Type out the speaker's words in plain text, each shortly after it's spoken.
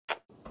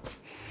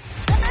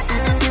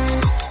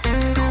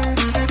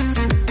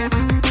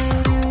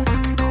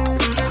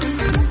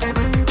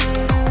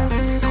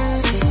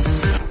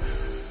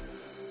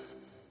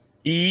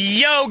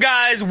Yo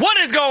guys, what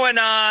is going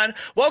on?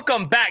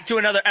 Welcome back to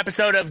another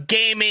episode of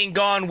Gaming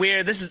Gone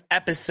Weird. This is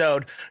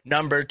episode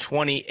number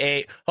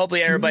 28.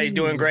 Hopefully everybody's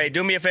doing great.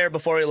 Do me a favor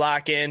before we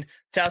lock in.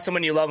 Tell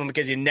someone you love them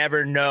because you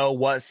never know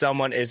what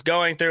someone is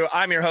going through.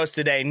 I'm your host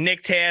today,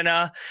 Nick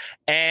Tana,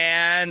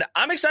 and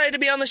I'm excited to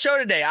be on the show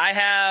today. I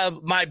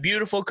have my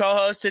beautiful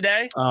co-host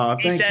today. Oh,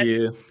 thank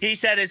you. He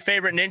said his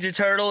favorite Ninja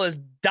Turtle is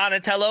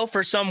Donatello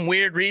for some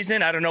weird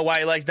reason. I don't know why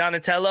he likes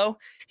Donatello.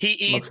 He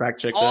eats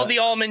all the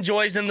almond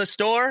joys in the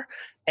store.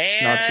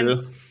 And not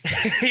true.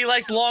 He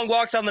likes long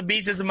walks on the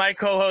beach. As my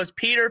co-host,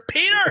 Peter.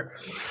 Peter,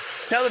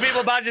 tell the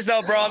people about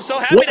yourself, bro. I'm so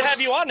happy to have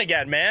you on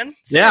again, man.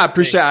 Seriously. Yeah, I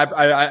appreciate it.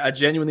 I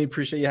genuinely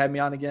appreciate you having me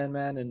on again,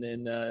 man.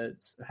 And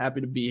it's happy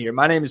to be here.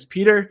 My name is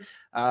Peter.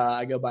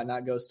 I go by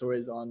Not Ghost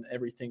Stories on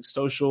everything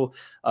social.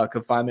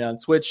 Can find me on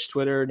Twitch,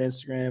 Twitter, and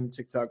Instagram,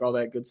 TikTok, all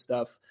that good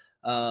stuff.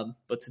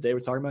 But today we're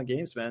talking about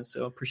games, man.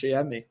 So appreciate you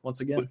having me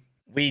once again.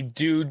 We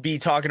do be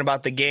talking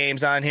about the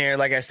games on here.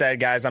 Like I said,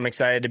 guys, I'm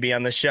excited to be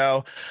on the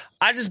show.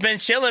 I just been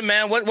chilling,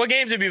 man. What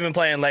games have you been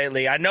playing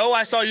lately? I know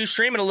I saw you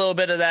streaming a little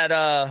bit of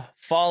that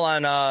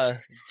Fallen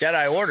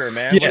Jedi Order,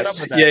 man. Yes. What's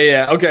up with that?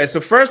 Yeah. Okay, so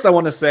first I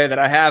want to say that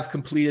I have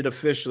completed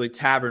officially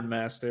Tavern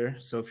Master.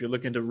 So if you're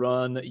looking to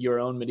run your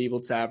own medieval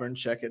tavern,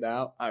 check it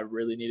out. I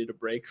really needed a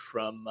break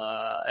from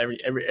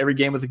every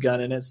game with a gun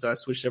in it, so I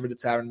switched over to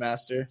Tavern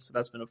Master. So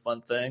that's been a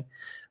fun thing.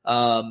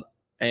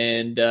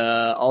 And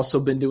also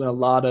been doing a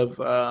lot of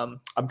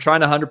I'm trying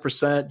to 100%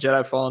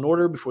 Jedi Fallen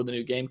Order before the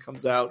new game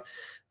comes out.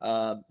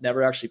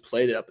 Never actually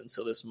played it up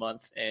until this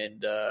month,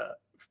 and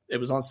it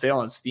was on sale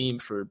on Steam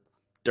for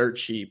dirt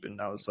cheap,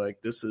 and I was like,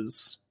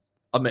 it's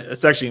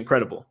actually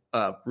incredible.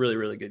 Really,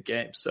 really good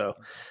game. So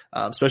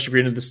especially if you're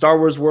into the Star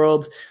Wars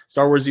world,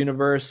 Star Wars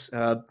universe,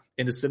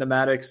 into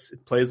cinematics,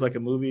 it plays like a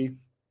movie.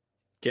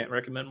 Can't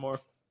recommend more.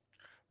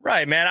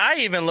 Right, man. I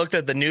even looked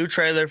at the new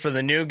trailer for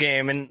the new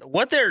game, and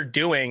what they're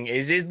doing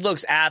is it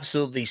looks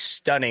absolutely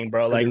stunning,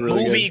 bro. Like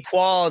really movie good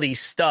quality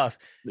stuff.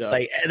 Yeah.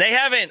 Like they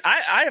haven't.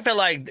 I feel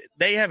like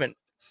they haven't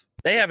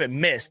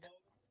missed.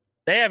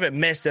 They haven't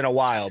missed in a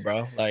while,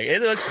 bro. Like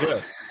it looks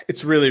good.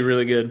 It's really,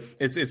 really good.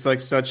 It's like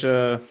such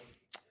a.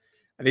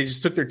 They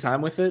just took their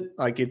time with it.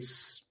 Like you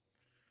just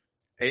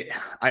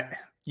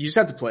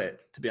have to play it,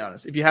 to be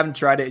honest. If you haven't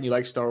tried it and you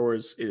like Star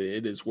Wars,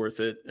 it is worth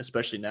it,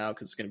 especially now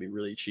because it's going to be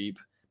really cheap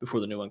before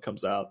the new one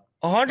comes out.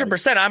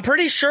 100%. I'm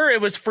pretty sure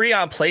it was free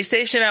on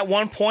PlayStation at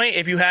one point.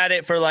 If you had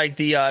it for like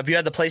if you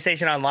had the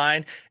PlayStation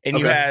Online and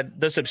you had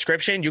the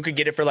subscription, you could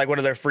get it for like one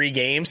of their free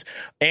games.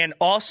 And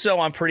also,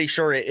 I'm pretty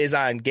sure it is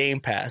on Game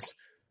Pass.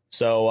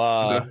 So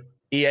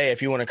EA,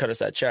 if you want to cut us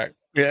that check.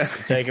 Yeah,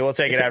 we'll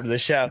take it after the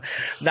show.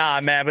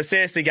 Nah, man. But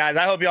seriously, guys,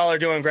 I hope y'all are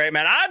doing great,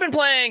 man. I've been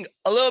playing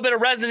a little bit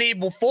of Resident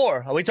Evil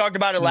 4. We talked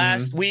about it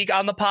last week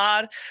on the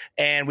pod,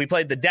 and we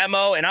played the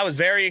demo, and I was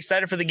very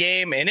excited for the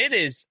game, and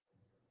it's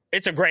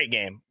a great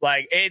game.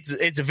 Like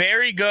it's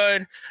very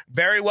good,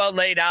 very well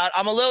laid out.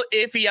 I'm a little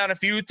iffy on a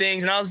few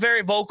things, and I was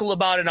very vocal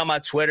about it on my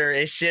Twitter.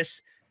 It's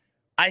just,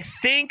 I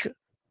think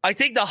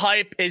the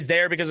hype is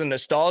there because of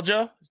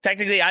nostalgia.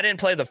 Technically, I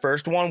didn't play the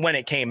first one when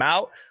it came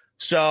out,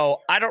 so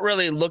I don't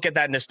really look at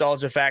that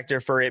nostalgia factor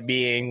for it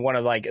being one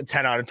of like a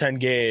 10 out of 10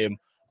 game.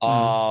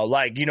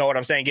 Like, you know what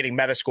I'm saying? Getting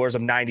meta scores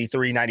of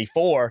 93,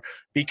 94,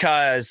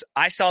 because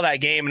I saw that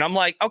game and I'm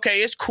like,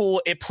 okay, it's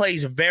cool. It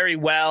plays very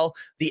well.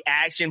 The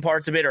action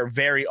parts of it are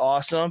very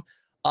awesome.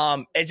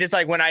 It's just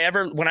like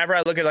whenever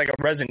I look at like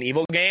a Resident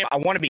Evil game, I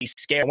want to be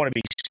scared. I want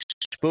to be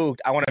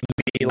spooked. I want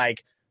to be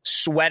like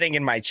sweating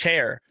in my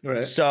chair.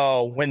 Right.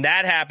 So when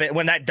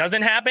that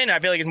doesn't happen, I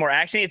feel like it's more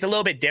action. It's a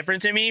little bit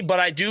different to me, but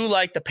I do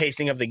like the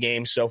pacing of the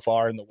game so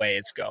far and the way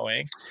it's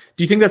going.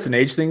 Do you think that's an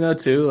age thing though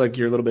too? Like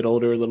you're a little bit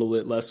older, a little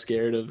bit less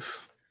scared of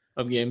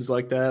games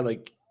like that.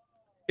 Like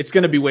it's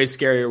going to be way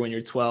scarier when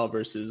you're 12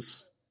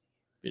 versus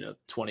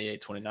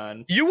 28,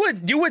 29.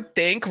 You would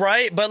think,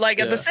 right? But like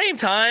at the same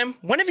time,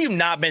 when have you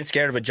not been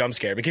scared of a jump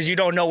scare? Because you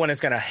don't know when it's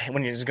gonna hit.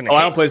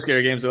 I don't play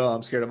scary games at all.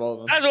 I'm scared of all of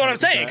them. That's what I'm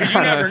saying. Because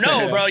you never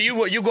know, bro.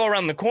 You go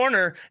around the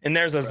corner and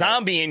there's a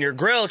zombie in your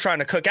grill trying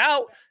to cook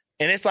out,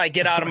 and it's like,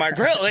 get out of my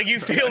grill. Like, you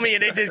feel me?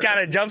 And it just kind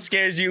of jump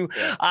scares you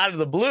out of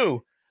the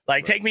blue.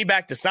 Like, take me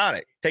back to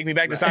Sonic. Take me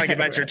back to Sonic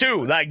Adventure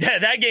 2. Like,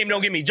 that game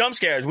don't give me jump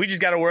scares. We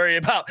just got to worry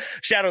about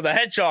Shadow the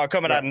Hedgehog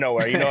coming out of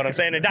nowhere. You know what I'm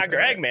saying? And Dr.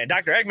 Eggman.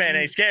 Dr. Eggman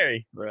ain't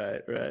scary.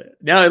 Right.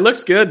 No, it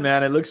looks good,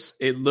 man. It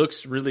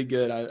looks really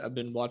good. I've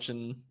been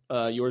watching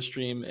your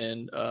stream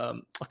and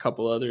a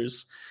couple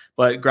others.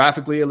 But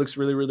graphically, it looks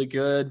really, really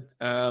good.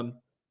 I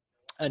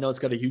know it's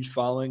got a huge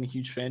following, a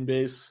huge fan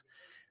base.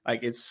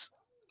 Like, it's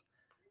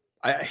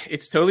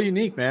totally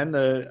unique, man.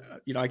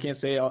 I can't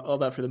say all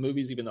that for the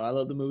movies, even though I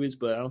love the movies,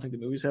 but I don't think the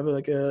movies have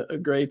like a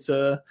great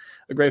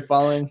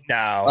following.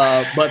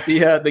 No, but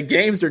the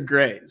games are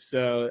great.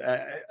 So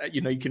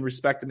you can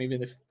respect them,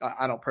 even if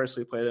I don't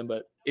personally play them.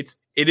 But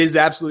it is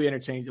absolutely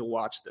entertaining to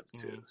watch them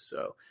too.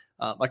 So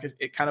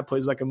it kind of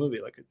plays like a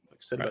movie, like I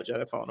said about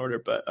Jedi Fallen Order.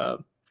 But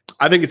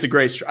I think it's a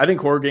great. I think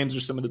horror games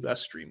are some of the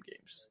best stream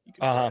games you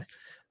can play.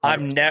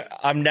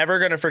 I'm never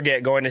going to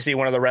forget going to see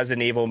one of the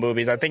Resident Evil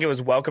movies. I think it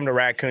was Welcome to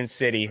Raccoon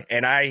City,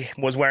 and I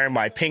was wearing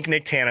my pink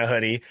Nick Tana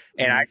hoodie,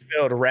 and I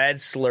spilled red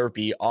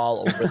Slurpee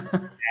all over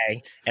the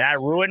thing, and I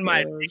ruined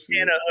my Nick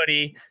Tana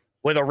hoodie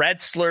with a red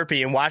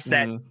Slurpee and watched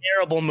that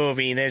terrible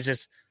movie, and it's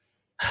just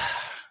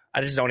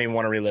I just don't even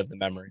want to relive the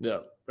memory. Yeah.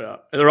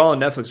 They're all on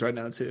Netflix right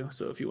now too,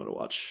 so if you want to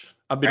watch,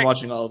 I've been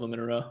watching all of them in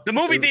a row. The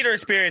movie theater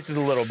experience is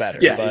a little better.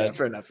 Yeah,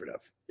 fair enough.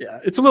 Yeah,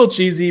 it's a little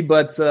cheesy,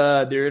 but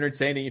they're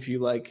entertaining if you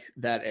like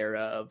that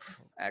era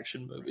of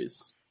action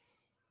movies,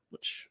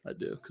 which I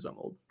do because I'm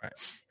old.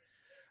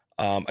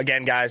 Right.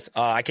 Again, guys,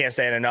 I can't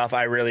say it enough.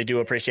 I really do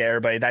appreciate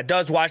everybody that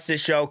does watch this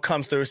show,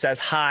 comes through, says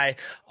hi,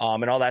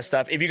 and all that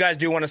stuff. If you guys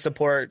do want to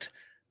support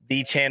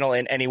the channel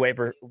in any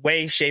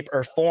way, shape,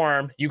 or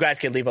form, you guys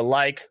can leave a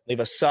like, leave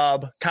a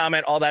sub,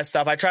 comment, all that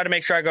stuff. I try to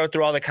make sure I go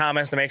through all the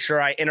comments to make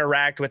sure I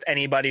interact with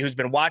anybody who's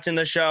been watching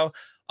the show.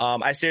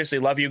 I seriously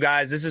love you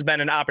guys. This has been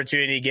an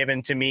opportunity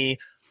given to me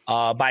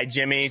by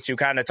Jimmy to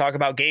kind of talk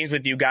about games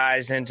with you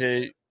guys and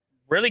to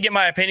really get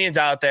my opinions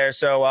out there.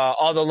 So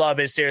all the love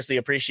is seriously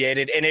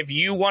appreciated. And if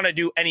you want to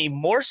do any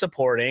more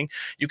supporting,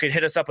 you could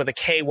hit us up with a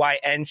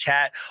KYN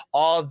chat.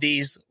 All of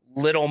these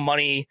little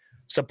money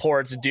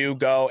supports do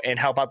go and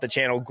help out the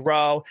channel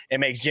grow. It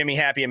makes Jimmy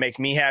happy. It makes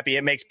me happy.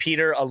 It makes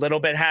Peter a little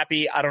bit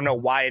happy. I don't know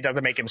why it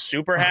doesn't make him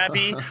super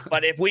happy,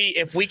 but if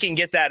we can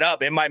get that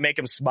up, it might make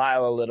him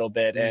smile a little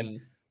bit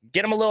and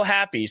get him a little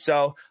happy.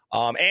 So,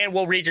 and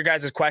we'll read your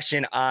guys'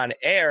 question on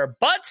air,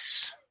 but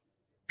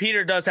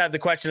Peter does have the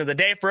question of the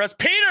day for us.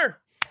 Peter,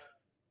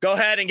 go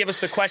ahead and give us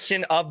the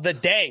question of the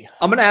day.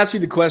 I'm going to ask you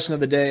the question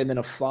of the day and then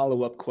a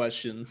follow-up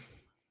question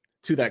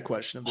to that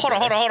question of the day.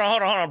 Hold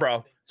on,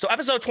 bro. So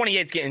episode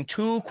 28 is getting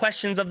 2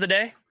 questions of the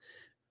day.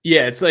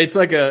 Yeah, it's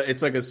like a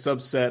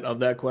subset of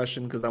that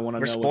question because I want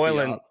to know.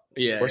 Spoiling.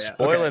 We're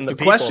spoiling the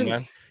people,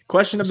 man.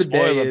 Question of the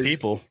day is: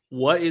 people.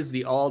 What is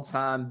the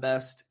all-time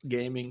best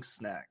gaming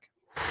snack?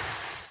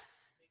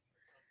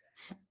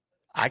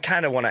 I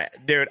kind of want to,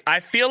 dude. I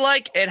feel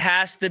like it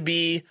has to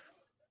be.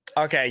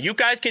 Okay, you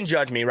guys can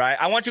judge me, right?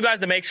 I want you guys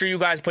to make sure you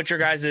guys put your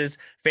guys'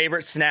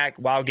 favorite snack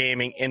while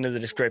gaming into the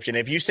description.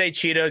 If you say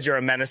Cheetos, you're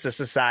a menace to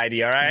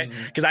society, all right?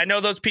 Because I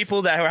know those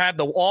people that have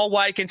the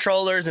all-white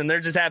controllers and they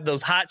just have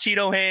those hot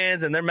Cheeto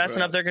hands and they're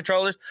messing up their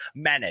controllers.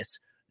 Menace.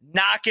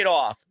 Knock it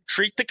off.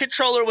 Treat the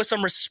controller with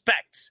some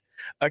respect,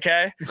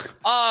 okay?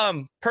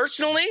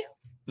 Personally,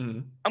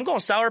 I'm going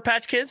Sour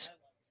Patch Kids.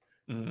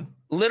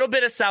 Little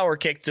bit of sour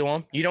kick to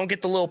them. You don't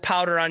get the little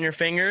powder on your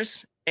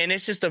fingers. And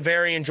it's just a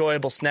very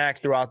enjoyable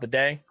snack throughout the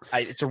day.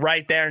 It's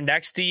right there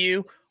next to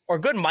you. Or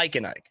good Mike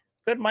and Ike.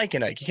 Good Mike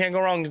and Ike. You can't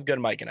go wrong with good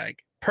Mike and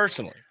Ike.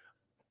 Personally.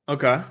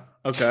 Okay.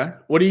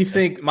 What do you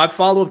think? My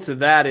follow-up to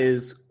that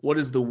is, what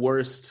is the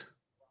worst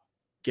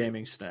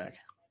gaming snack?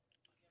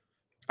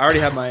 I already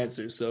have my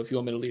answer, so if you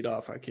want me to lead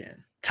off, I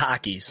can.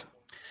 Takis.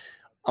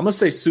 I'm going to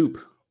say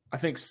soup. I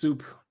think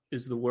soup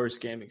is the worst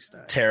gaming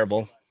snack.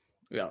 Terrible.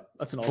 Yeah,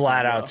 that's an all-time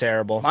flat out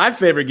terrible. My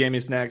favorite gaming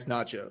snack is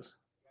nachos.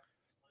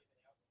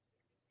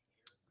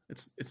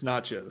 It's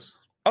nachos.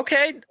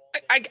 Okay,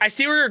 I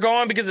see where you're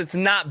going because it's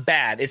not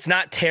bad. It's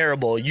not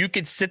terrible. You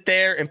could sit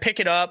there and pick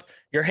it up.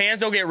 Your hands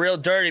don't get real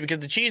dirty because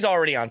the cheese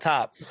already on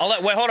top.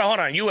 Wait, hold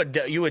on.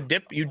 You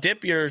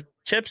dip your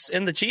chips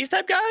in the cheese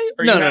type guy,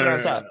 or no, you no,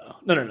 on top?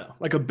 No.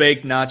 Like a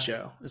baked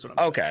nacho is what I'm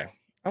saying. Okay.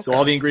 So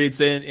all the ingredients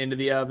into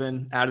the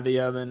oven, out of the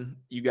oven.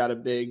 You got a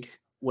big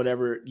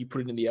whatever you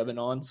put it in the oven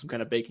on, some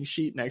kind of baking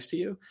sheet next to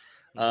you.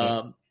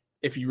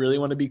 If you really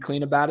want to be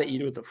clean about it,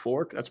 eat it with a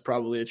fork. That's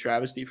probably a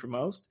travesty for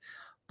most,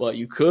 but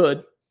you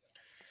could.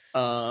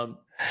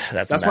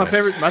 That's my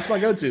favorite. That's my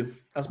go-to.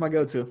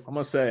 I'm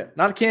gonna say it.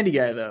 Not a candy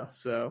guy though.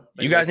 So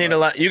you guys need to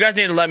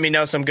let me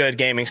know some good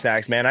gaming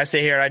snacks, man. I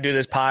sit here, I do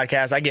this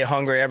podcast, I get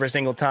hungry every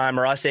single time,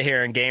 or I sit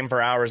here and game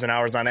for hours and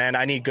hours on end.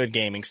 I need good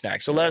gaming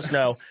snacks. So let us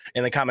know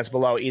in the comments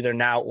below, either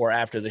now or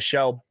after the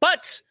show.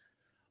 But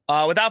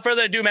without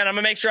further ado, man, I'm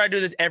going to make sure I do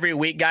this every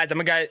week, guys. I'm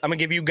going to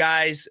give you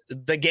guys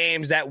the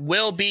games that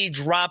will be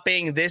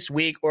dropping this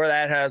week or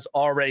that has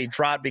already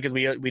dropped because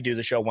we do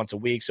the show once a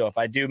week. So if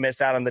I do miss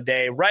out on the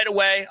day right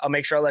away, I'll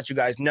make sure I let you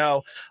guys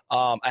know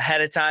ahead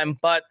of time.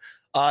 But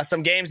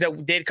some games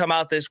that did come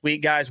out this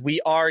week, guys,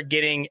 we are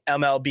getting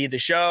MLB The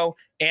Show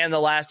and The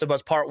Last of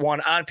Us Part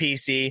 1 on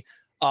PC.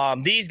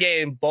 These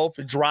games both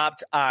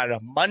dropped on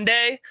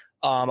Monday.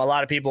 A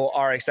lot of people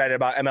are excited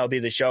about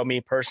MLB The Show. Me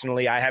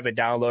personally, I have it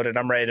downloaded.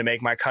 I'm ready to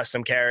make my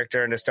custom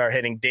character and to start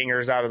hitting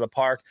dingers out of the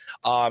park.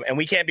 And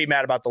we can't be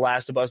mad about The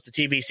Last of Us. The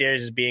TV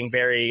series is being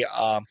very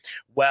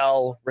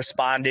well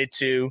responded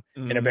to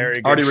in a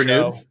very good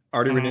show.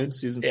 Already renewed,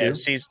 season 2. Yeah,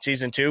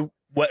 season 2.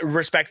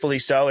 Respectfully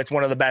so. It's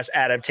one of the best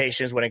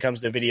adaptations when it comes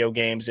to video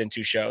games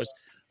into shows.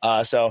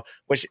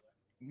 Which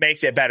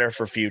makes it better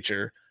for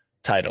future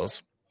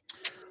titles.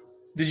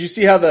 Did you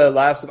see how I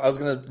was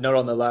going to note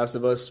on The Last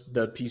of Us,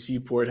 the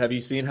PC port. Have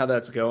you seen how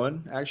that's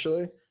going,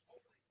 actually?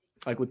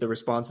 Like with the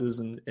responses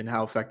and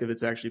how effective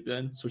it's actually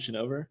been switching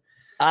over?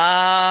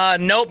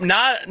 Nope,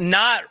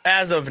 not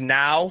as of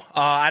now.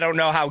 I don't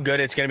know how good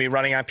it's going to be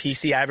running on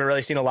PC. I haven't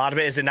really seen a lot of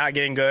it. Is it not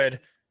getting good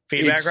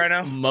feedback It's right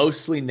now?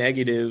 mostly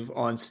negative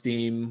on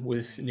Steam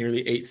with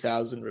nearly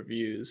 8,000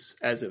 reviews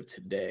as of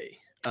today.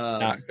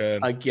 Not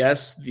good. I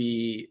guess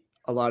a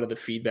lot of the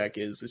feedback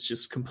is it's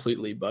just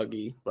completely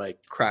buggy, like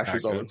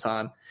crashes all the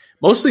time.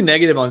 Mostly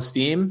negative on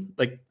Steam,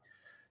 like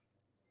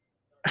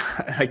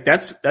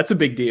that's a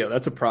big deal.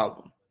 That's a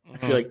problem. I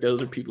feel like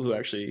those are people who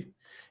actually,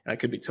 and I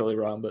could be totally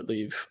wrong, but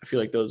I feel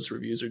like those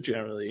reviews are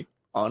generally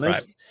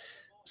honest. Right.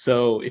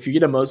 So if you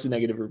get a mostly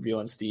negative review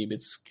on Steam,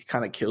 it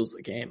kind of kills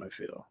the game, I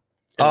feel.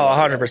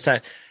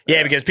 100%.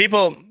 Yeah, because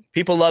people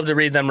love to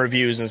read them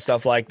reviews and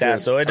stuff like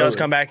that. So it does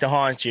come back to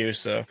haunt you.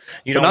 So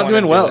you don't not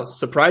doing well,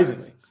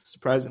 surprisingly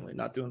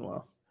not doing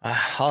well. I'll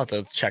have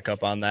to check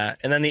up on that.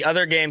 And then the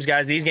other games,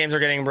 guys, these games are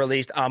getting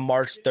released on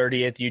March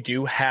 30th. You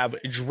do have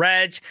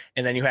Dredge,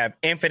 and then you have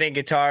Infinite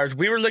Guitars.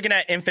 We were looking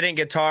at Infinite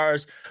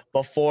Guitars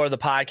before the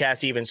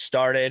podcast even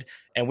started,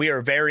 and we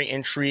are very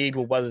intrigued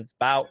with what it's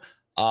about.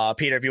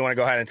 Peter, if you want to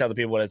go ahead and tell the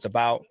people what it's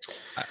about.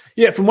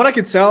 Yeah, from what I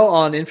could tell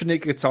on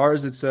Infinite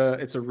Guitars, it's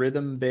a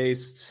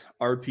rhythm-based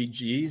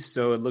RPG.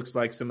 So it looks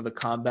like some of the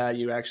combat,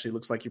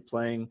 looks like you're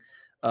playing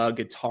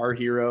Guitar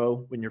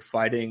Hero when you're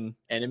fighting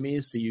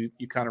enemies. So you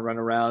kind of run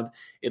around.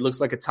 It looks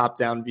like a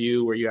top-down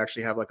view where you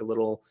actually have like a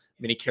little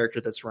mini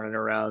character that's running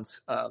around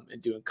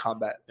and doing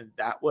combat in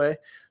that way.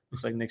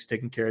 Looks like Nick's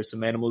taking care of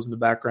some animals in the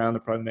background.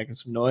 They're probably making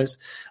some noise.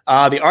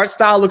 The art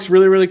style looks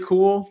really, really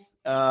cool.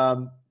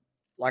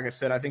 Like I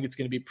said, I think it's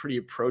going to be pretty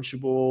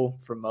approachable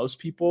for most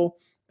people.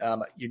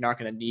 You're not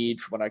going to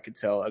need, from what I could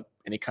tell,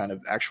 any kind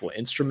of actual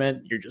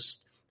instrument.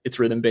 It's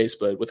rhythm-based,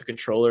 but with a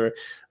controller.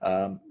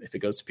 If it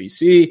goes to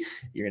PC,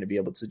 you're going to be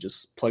able to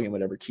just plug in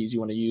whatever keys you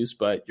want to use,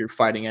 but you're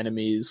fighting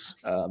enemies,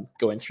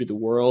 going through the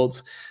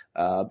world.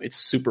 It's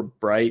super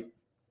bright.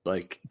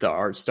 Like the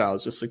art style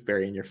is just like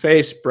very in your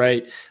face,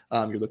 bright.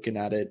 You're looking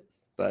at it,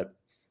 but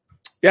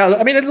yeah,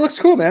 I mean, it looks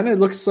cool, man. It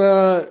looks,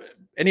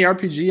 any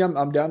RPG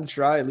I'm down to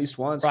try at least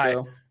once. Right.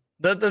 So.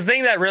 The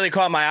thing that really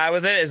caught my eye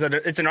with it is that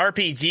it's an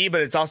RPG,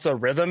 but it's also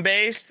rhythm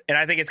based, and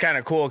I think it's kind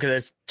of cool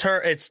because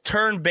it's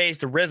turn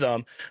based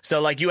rhythm.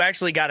 So like you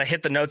actually got to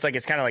hit the notes like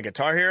it's kind of like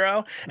Guitar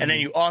Hero, and then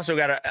you also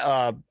got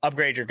to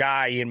upgrade your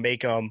guy and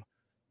make him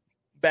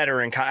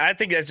better. And I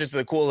think that's just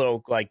a cool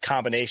little like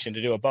combination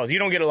to do it both. You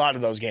don't get a lot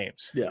of those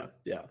games. Yeah.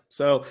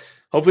 So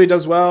hopefully it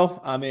does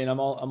well. I mean, I'm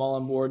all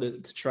on board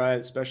to try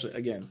it, especially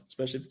if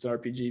it's an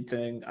RPG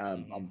thing.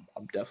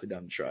 I'm definitely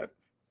down to try it.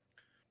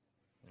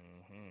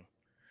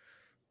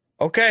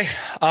 Okay,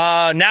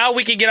 now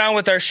we can get on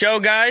with our show,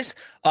 guys.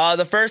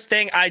 The first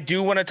thing I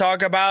do want to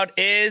talk about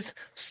is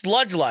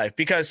Sludge Life,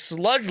 because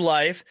Sludge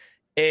Life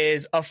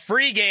is a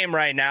free game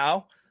right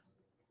now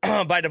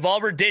by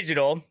Devolver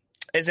Digital.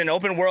 It's an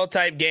open world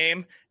type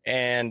game,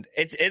 and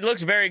it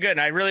looks very good.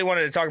 And I really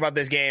wanted to talk about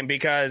this game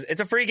because it's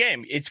a free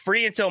game. It's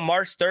free until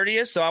March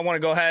 30th, so I want to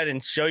go ahead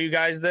and show you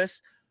guys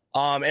this.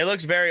 It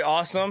looks very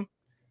awesome.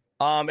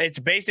 It's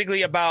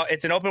basically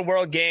it's an open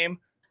world game.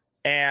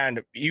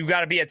 And you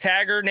got to be a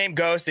tagger named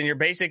Ghost, and you're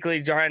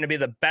basically trying to be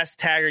the best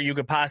tagger you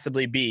could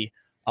possibly be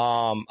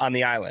on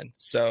the island.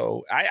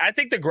 So I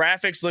think the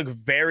graphics look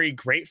very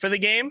great for the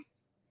game.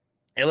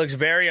 It looks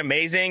very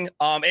amazing.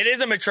 It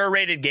is a mature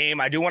rated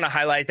game. I do want to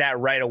highlight that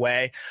right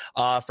away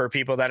for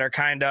people that are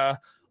kind of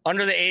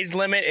under the age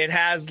limit. It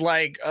has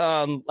like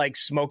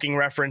smoking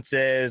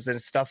references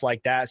and stuff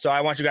like that. So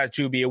I want you guys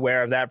to be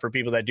aware of that for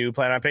people that do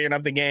plan on picking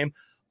up the game.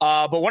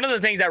 But one of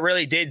the things that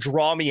really did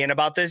draw me in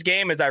about this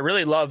game is I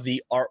really love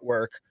the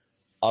artwork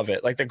of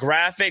it. Like the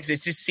graphics,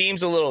 it just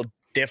seems a little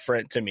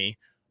different to me,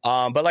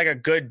 but like a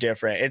good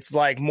different. It's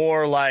like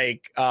more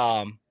like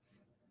I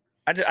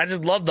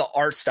just love the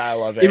art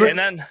style of it. And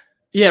then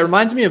it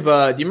reminds me of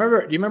do you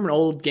remember an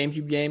old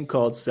GameCube game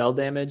called Cell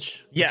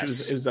Damage?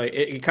 Yes, it was like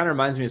it kind of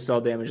reminds me of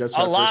Cell Damage. That's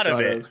what a lot of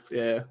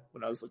it.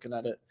 When I was looking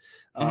at it,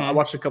 I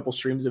watched a couple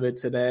streams of it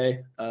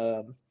today.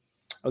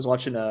 I was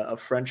watching a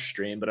French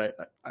stream, but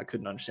I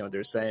couldn't understand what they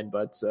were saying.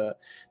 But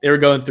they were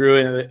going through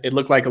it, and it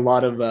looked like a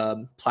lot of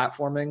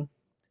platforming.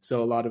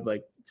 So a lot of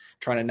like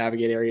trying to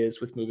navigate areas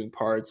with moving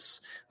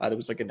parts. There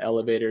was like an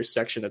elevator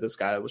section that this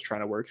guy was trying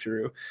to work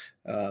through.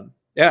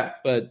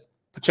 But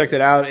check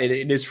that out.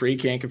 It is free.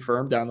 Can't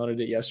confirm.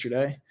 Downloaded it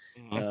yesterday.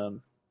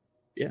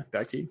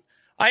 Back to you.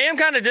 I am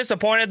kind of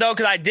disappointed, though,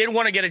 because I did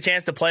want to get a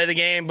chance to play the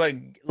game, but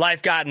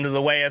life got into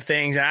the way of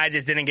things, and I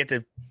just didn't get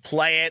to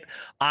play it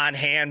on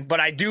hand. But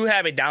I do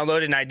have it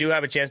downloaded, and I do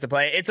have a chance to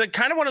play it. It's a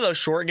kind of one of those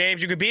short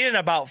games. You could beat it in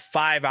about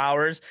 5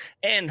 hours,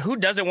 and who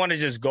doesn't want to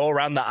just go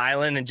around the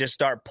island and just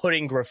start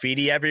putting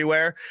graffiti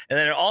everywhere? And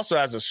then it also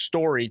has a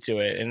story to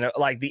it, and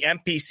like the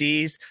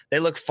NPCs, they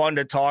look fun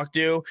to talk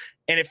to,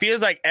 and it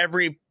feels like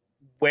everywhere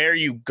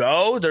you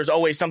go, there's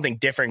always something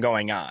different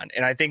going on,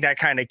 and I think that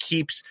kind of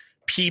keeps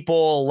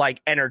people like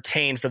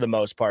entertained for the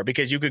most part,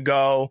 because you could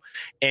go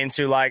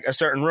into like a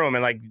certain room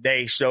and like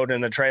they showed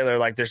in the trailer,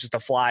 like there's just a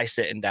fly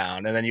sitting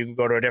down, and then you can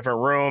go to a different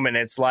room and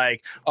it's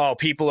like, oh,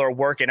 people are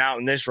working out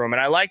in this room.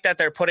 And I like that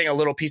they're putting a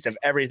little piece of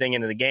everything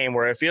into the game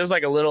where it feels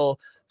like a little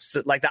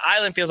like the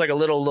island feels like a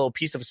little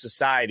piece of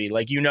society.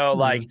 Like,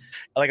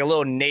 like a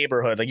little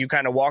neighborhood. Like you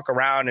kind of walk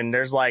around and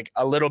there's like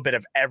a little bit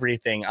of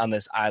everything on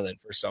this island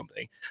for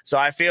something. So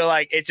I feel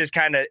like it just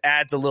kind of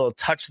adds a little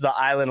touch to the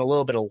island, a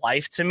little bit of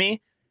life to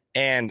me.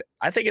 And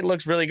I think it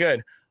looks really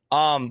good.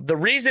 The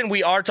reason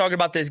we are talking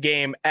about this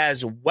game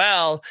as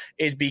well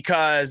is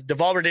because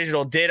Devolver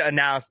Digital did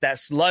announce that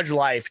Sludge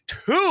Life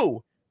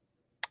 2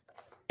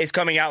 is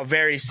coming out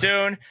very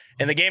soon.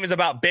 And the game is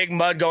about Big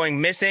Mud going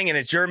missing, and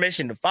it's your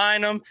mission to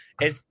find him.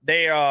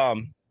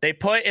 They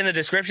put in the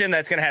description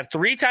that it's going to have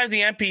 3 times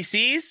the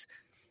NPCs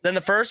than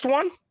the first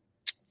one.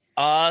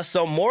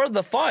 So more of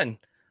the fun.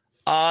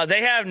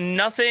 They have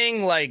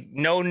nothing, like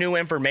no new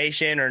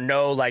information or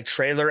no like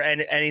trailer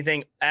and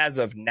anything as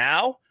of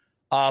now.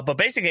 But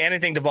basically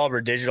anything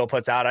Devolver Digital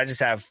puts out, I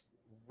just have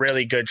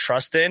really good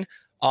trust in.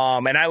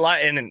 And I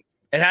like, and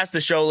it has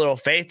to show a little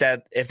faith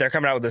that if they're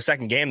coming out with the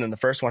second game, then the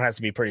first one has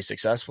to be pretty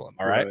successful.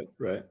 All right.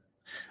 Right.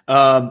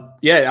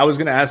 Yeah, I was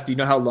going to ask, do you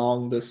know how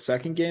long the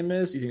second game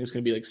is? Do you think it's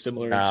going to be like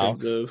similar in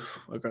terms of,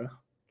 okay.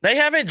 They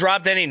haven't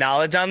dropped any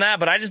knowledge on that,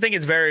 but I just think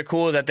it's very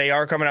cool that they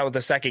are coming out with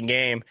the second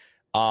game.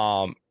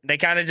 They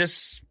kind of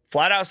just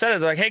flat out said it.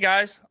 They're like, hey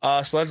guys,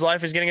 Sludge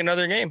Life is getting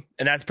another game.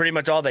 And that's pretty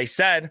much all they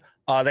said.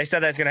 They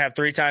said that it's going to have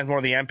 3 times more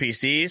of the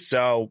NPCs.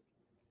 So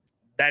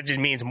that just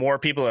means more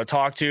people to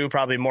talk to,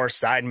 probably more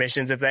side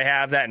missions if they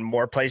have that, and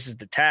more places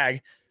to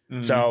tag.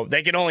 So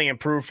they can only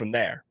improve from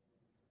there.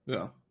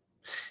 Yeah.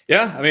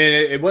 Yeah. I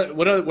mean,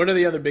 what are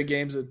the other big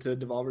games that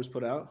Devolver's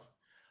put out?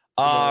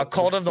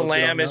 Cult of the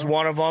Lamb is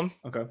one of them.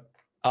 Okay.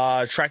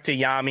 Trek to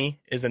Yami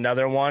is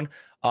another one.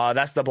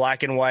 That's the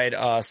black and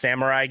white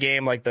samurai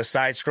game, like the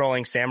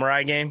side-scrolling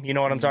samurai game. You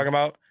know what I'm talking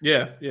about?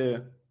 Yeah.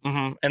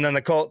 And then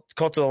the Cult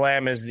of the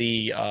Lamb is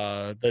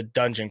the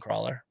dungeon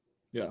crawler.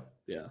 Yeah.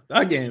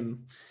 That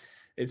game,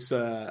 it's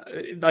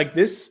like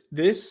this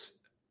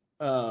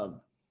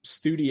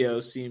studio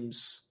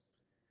seems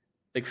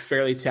like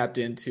fairly tapped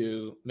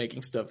into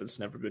making stuff that's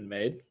never been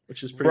made,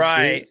 which is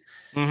pretty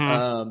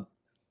sweet.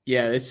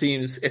 Yeah, it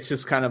seems it's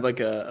just kind of like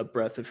a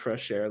breath of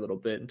fresh air a little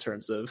bit in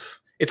terms of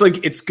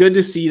it's good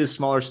to see the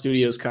smaller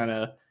studios kind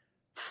of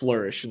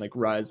flourish and like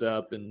rise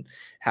up and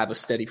have a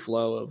steady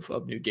flow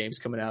of new games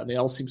coming out, and they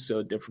all seem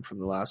so different from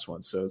the last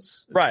one. So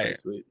it's right.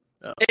 Sweet.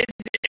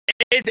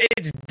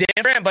 It's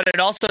different, but it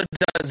also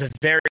does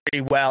very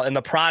well, and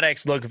the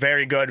products look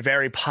very good,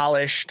 very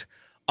polished.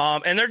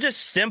 And they're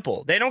just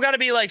simple. They don't got to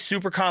be like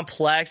super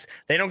complex.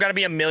 They don't got to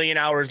be 1,000,000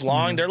 hours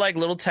long. They're like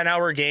little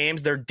 10-hour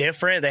games. They're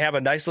different. They have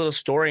a nice little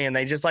story, and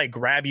they just like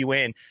grab you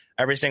in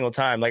every single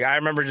time. Like I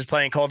remember just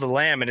playing Cult of the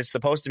Lamb, and it's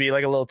supposed to be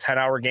like a little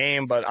 10-hour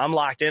game, but I'm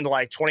locked into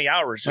like 20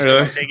 hours. Just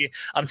really?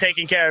 I'm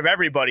taking care of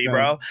everybody,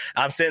 bro.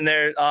 I'm sitting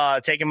there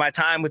taking my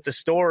time with the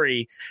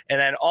story. And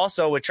then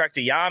also with Trek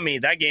to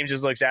Yami, that game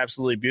just looks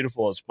absolutely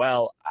beautiful as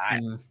well.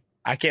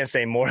 I can't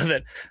say more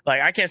than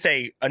I can't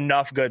say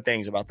enough good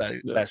things about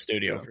that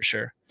studio for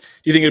sure. Do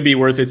you think it'd be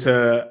worth it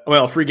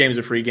to? Free game's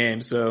a free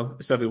game, so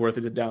it's definitely worth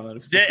it to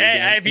download.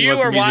 If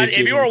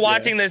you were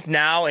watching this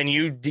now and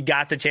you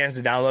got the chance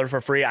to download it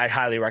for free, I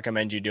highly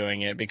recommend you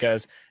doing it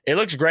because it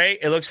looks great.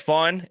 It looks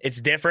fun.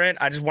 It's different.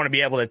 I just want to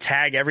be able to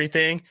tag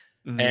everything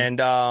and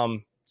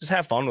just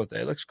have fun with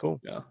it. It looks cool.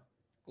 Yeah.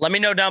 Let me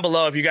know down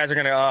below if you guys are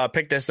gonna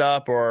pick this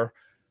up or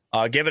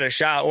give it a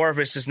shot, or if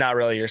it's just not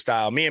really your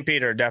style. Me and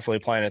Peter are definitely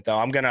playing it, though.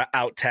 I'm going to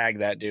out-tag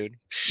that dude.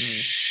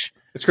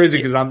 It's crazy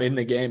because I'm in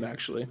the game,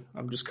 actually.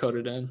 I'm just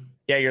coded in.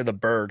 Yeah, you're the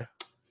bird.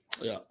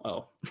 Yeah.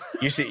 Oh.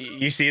 You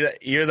see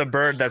that? You're the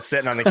bird that's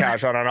sitting on the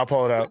couch. Hold on, I'll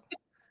pull it up.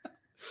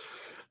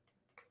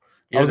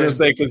 I was going to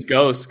say because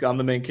Ghost, I'm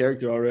the main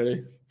character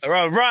already.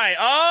 Right.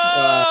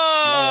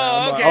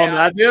 Oh, okay. I'm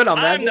that dude?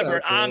 I'm the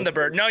bird. Okay. I'm the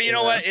bird. No, you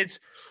know what?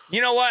 You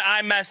know what?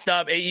 I messed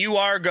up. You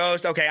are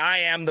Ghost. Okay,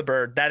 I am the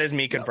bird. That is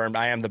me confirmed.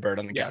 I am the bird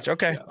on the couch.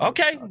 Okay. Yeah,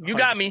 okay. You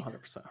got me.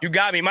 100%. You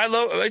got me. My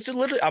logo.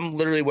 I'm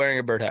literally wearing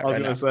a bird hat. I was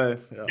going to say.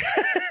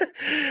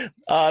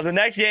 Yeah. The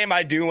next game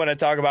I do want to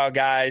talk about,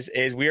 guys,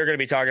 is we are going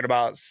to be talking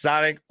about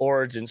Sonic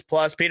Origins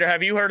Plus. Peter,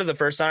 have you heard of the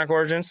first Sonic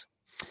Origins?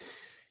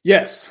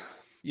 Yes,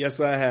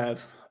 I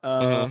have.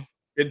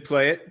 Did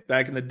play it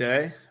back in the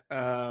day.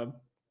 I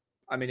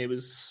mean,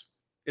 it's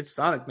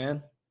Sonic,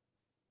 man.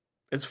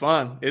 It's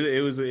fun.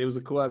 It was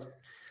a cool.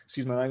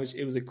 Excuse my language.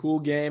 It was a cool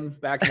game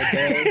back in the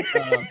day.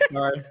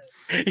 Sorry,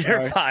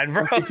 you're fine,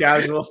 bro. Too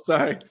casual.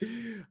 Sorry.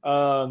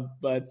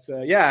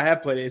 Yeah, I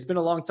have played it. It's been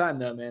a long time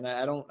though, man.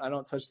 I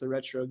don't touch the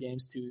retro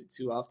games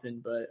too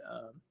often, but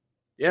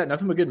yeah,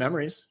 nothing but good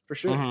memories for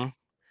sure.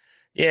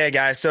 Yeah,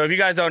 guys. So if you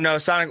guys don't know,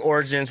 Sonic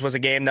Origins was a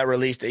game that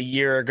released a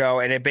year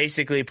ago, and it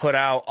basically put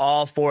out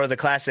all 4 of the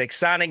classic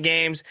Sonic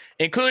games,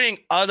 including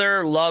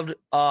other loved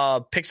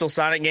Pixel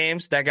Sonic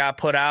games that got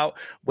put out,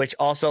 which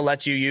also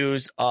lets you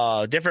use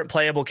different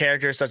playable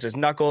characters such as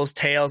Knuckles,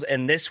 Tails,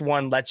 and this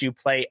one lets you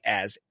play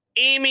as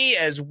Amy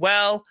as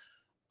well.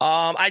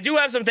 I do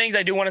have some things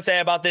I do want to say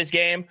about this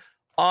game.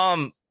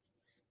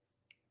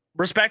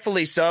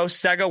 Respectfully so,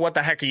 Sega, what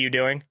the heck are you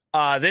doing?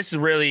 This is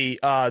really,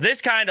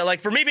 this kind of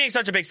like, for me being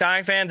such a big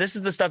Sonic fan, this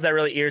is the stuff that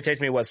really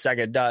irritates me what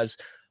Sega does.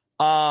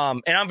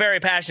 And I'm very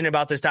passionate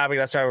about this topic.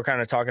 That's why we're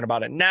kind of talking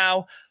about it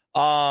now.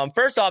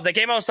 First off, they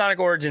came out with Sonic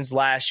Origins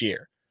last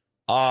year.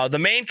 The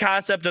main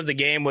concept of the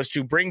game was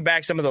to bring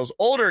back some of those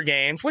older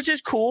games, which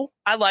is cool.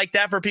 I like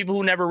that for people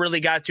who never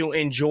really got to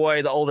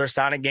enjoy the older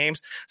Sonic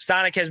games.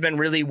 Sonic has been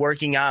really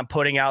working on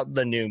putting out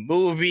the new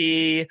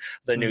movie,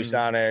 the new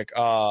Sonic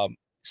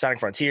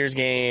Frontiers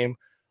game.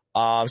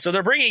 So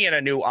they're bringing in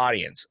a new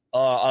audience, an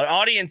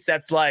audience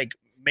that's like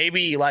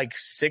maybe like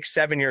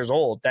 6-7 years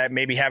old that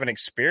maybe haven't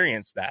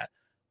experienced that.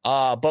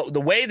 But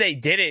the way they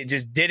did it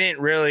just didn't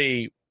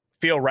really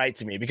feel right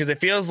to me, because it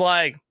feels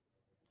like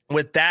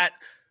with the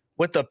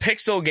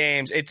pixel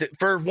games, it's,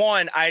 for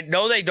one, I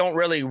know they don't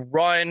really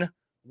run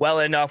well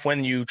enough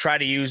when you try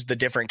to use the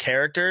different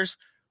characters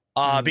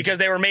because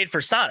they were made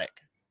for Sonic.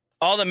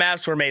 All the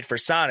maps were made for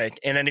Sonic.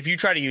 And then if you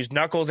try to use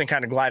Knuckles and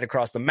kind of glide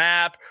across the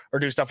map or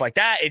do stuff like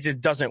that, it just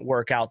doesn't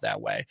work out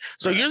that way.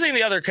 So using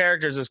the other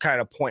characters is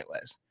kind of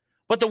pointless.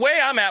 But the way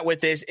I'm at with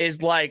this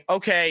is like,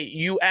 okay,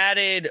 you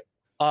added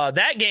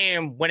that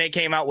game when it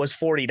came out was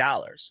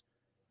 $40.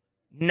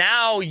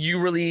 Now you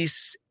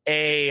release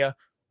a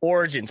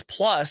Origins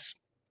Plus,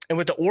 and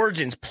with the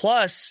Origins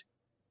Plus,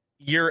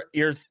 you're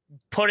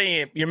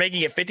making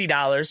it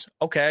 $50.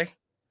 Okay.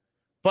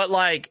 But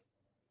like,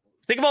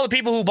 think of all the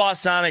people who bought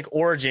Sonic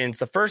Origins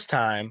the first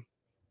time.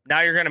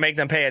 Now you're going to make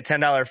them pay a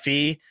 $10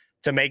 fee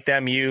to make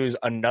them use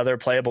another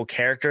playable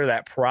character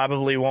that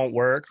probably won't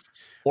work,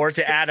 or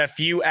to add a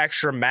few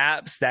extra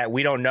maps that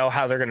we don't know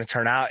how they're going to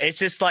turn out. It's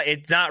just like,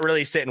 it's not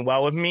really sitting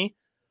well with me.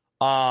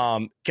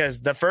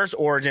 Because the first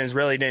Origins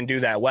really didn't do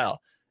that well.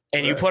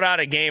 And you put out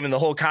a game and the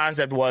whole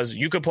concept was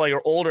you could play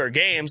your older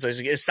games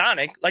as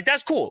Sonic. Like,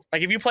 that's cool.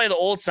 Like, if you play the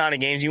old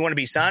Sonic games, you want to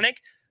be Sonic,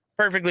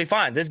 perfectly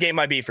fine. This game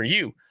might be for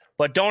you.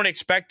 But don't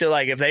expect to,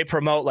 like, if they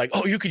promote, like,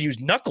 oh, you could use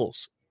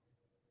Knuckles.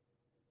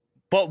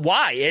 But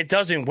why? It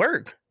doesn't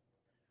work.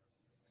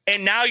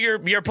 And now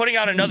you're putting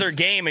out another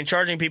game and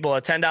charging people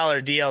a $10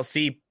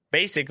 DLC,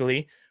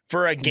 basically,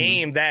 for a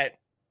game that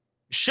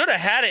should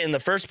have had it in the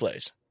first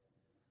place.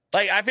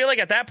 Like, I feel like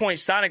at that point,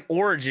 Sonic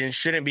Origins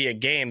shouldn't be a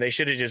game. They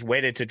should have just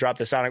waited to drop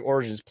the Sonic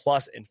Origins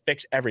Plus and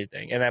fix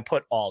everything and then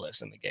put all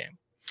this in the game.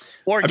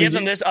 Or give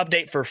them this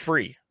update for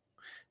free.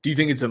 Do you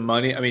think it's a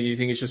money? I mean, do you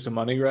think it's just a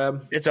money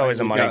grab? It's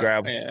always a money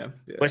grab. Yeah.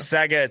 With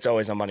Sega, it's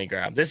always a money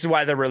grab. This is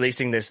why they're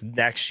releasing this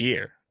next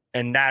year.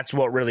 And that's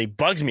what really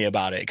bugs me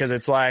about it. Because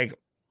it's like,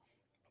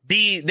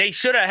 they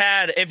should have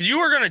had, if you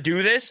were going to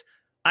do this,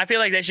 I feel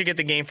like they should get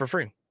the game for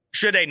free.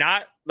 Should they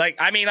not? Like,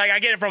 I mean, like, I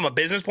get it from a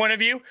business point of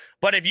view,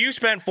 but if you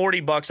spent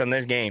 $40 on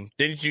this game,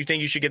 didn't you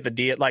think you should get the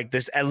deal, like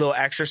this a little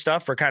extra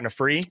stuff for kind of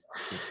free?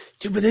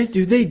 Dude, but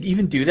do they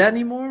even do that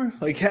anymore?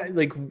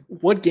 Like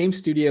what game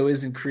studio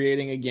isn't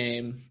creating a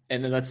game,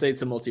 and then let's say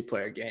it's a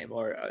multiplayer game,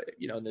 or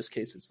in this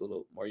case it's a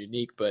little more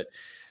unique, but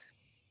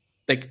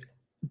like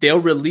they'll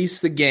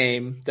release the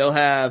game, they'll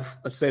have,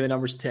 let's say the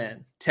number's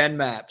 10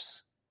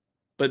 maps,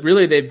 but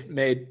really they've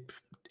made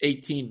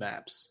 18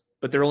 maps.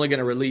 But they're only going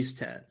to release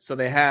 10. So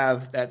they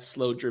have that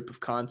slow drip of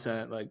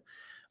content. Like,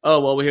 oh,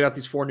 well, we got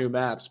these 4 new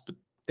maps, but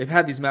they've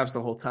had these maps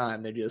the whole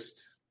time.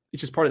 It's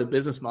just part of the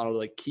business model to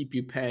like keep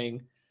you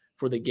paying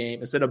for the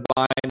game instead of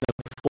buying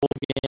the full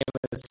game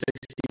at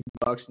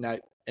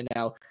 $60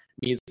 now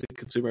me as a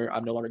consumer,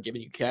 I'm no longer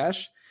giving you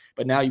cash,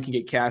 but now you can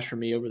get cash from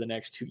me over the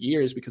next 2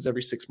 years because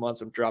every 6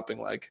 months I'm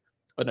dropping like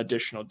an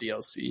additional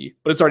DLC,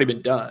 but it's already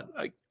been done.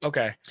 Like,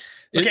 okay.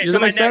 Does that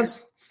make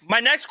sense? My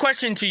next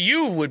question to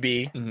you would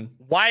be,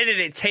 why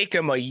did it take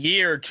them a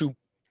year to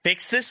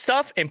fix this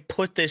stuff and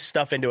put this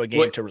stuff into a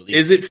game to release?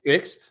 Is it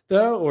fixed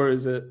though, or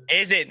is it?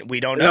 Is it? We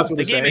don't know.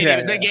 The game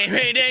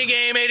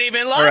ain't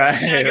even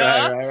launched,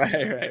 Sega.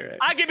 Right.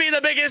 I could be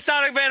the biggest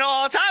Sonic fan of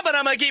all time, but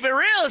I'm gonna keep it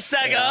real,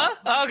 Sega.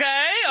 Yeah.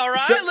 Okay, all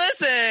right.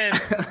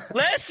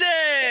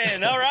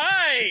 Listen. All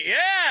right,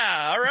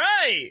 yeah, all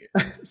right.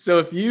 So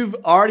if you've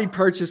already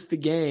purchased the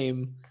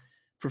game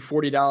for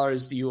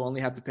 $40, do you only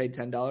have to pay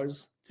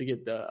 $10 to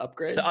get the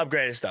upgrade? The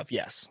upgraded stuff,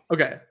 yes.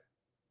 Okay.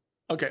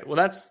 Well,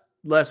 that's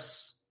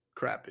less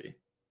crappy,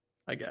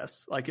 I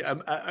guess. Like,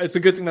 it's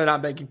a good thing they're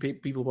not making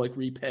people like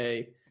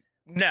repay.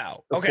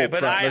 No. Okay,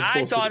 but I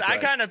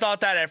kind of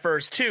thought that at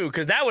first too,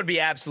 because that would be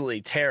absolutely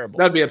terrible.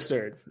 That'd be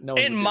absurd.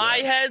 In my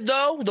head,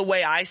 though, the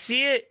way I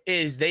see it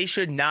is they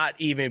should not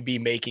even be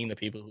making the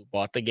people who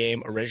bought the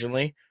game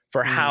originally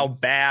for how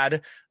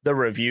bad the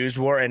reviews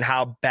were and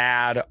how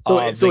bad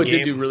so it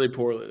did do really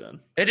poorly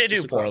then. It did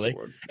do poorly.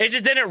 It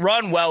just didn't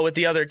run well with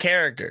the other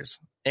characters.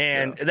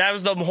 And that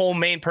was the whole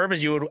main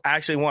purpose you would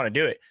actually want to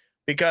do it.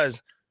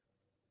 Because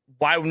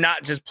why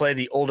not just play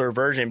the older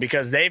version?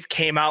 Because they've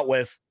came out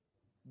with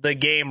the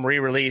game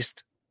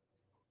re-released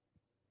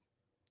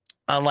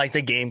on like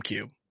the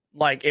GameCube.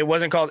 Like it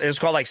was called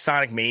like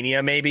Sonic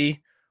Mania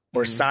maybe,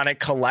 or Sonic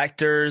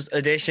Collector's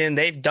Edition.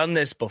 They've done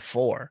this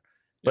before.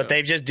 But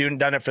they've just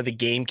done it for the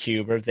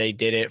GameCube, or they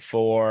did it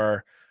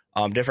for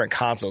different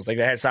consoles. Like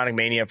they had Sonic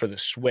Mania for the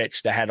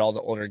Switch that had all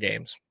the older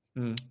games.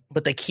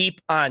 But they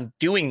keep on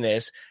doing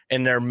this,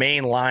 and their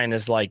main line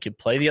is like, you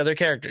play the other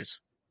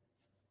characters.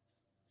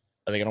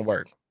 Are they going to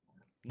work?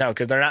 No,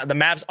 because they're not. The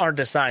maps aren't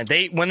designed.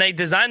 When they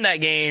designed that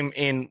game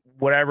in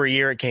whatever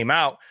year it came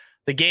out,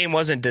 the game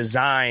wasn't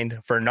designed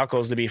for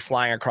Knuckles to be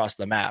flying across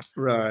the map.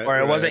 Right. Or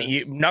it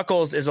wasn't.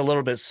 Knuckles is a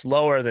little bit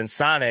slower than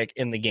Sonic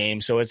in the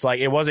game, so it's like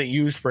it wasn't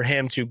used for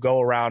him to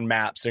go around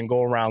maps and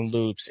go around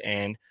loops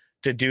and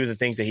to do the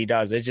things that he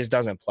does. It just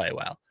doesn't play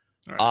well.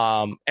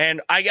 Right.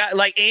 And I got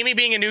like Amy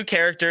being a new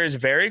character is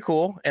very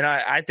cool, and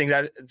I think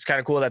that it's kind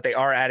of cool that they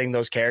are adding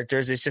those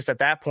characters. It's just at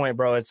that point,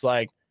 bro, it's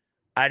like,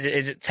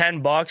 is it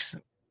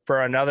 $10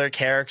 for another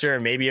character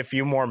and maybe a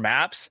few more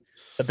maps?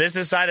 The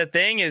business side of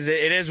thing it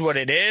is what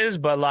it is,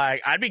 but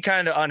like I'd be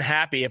kind of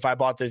unhappy if I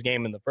bought this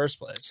game in the first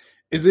place.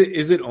 Is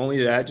it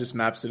only that, just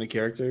maps in a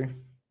character?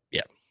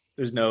 Yeah.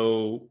 There's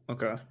no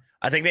okay.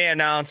 I think they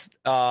announced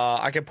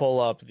I could pull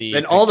up the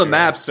and all the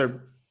maps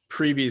are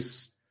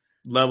previous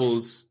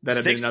levels that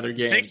have been in other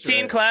games.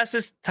 16 right?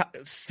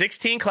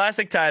 16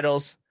 classic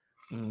titles,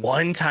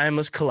 one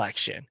timeless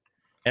collection.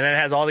 And then it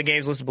has all the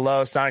games listed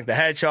below: Sonic the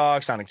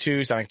Hedgehog, Sonic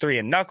 2, Sonic 3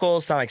 and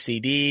Knuckles, Sonic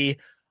CD,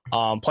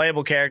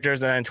 playable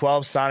characters, and then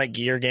 12 Sonic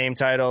Gear game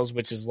titles,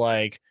 which is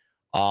like,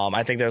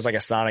 I think there's like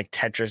a Sonic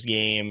Tetris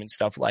game and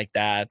stuff like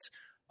that.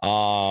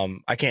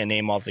 I can't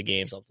name off the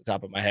games off the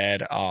top of my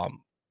head. I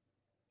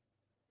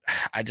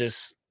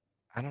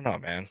don't know,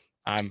 man.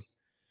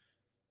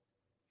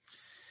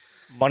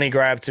 Money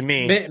grab to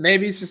me.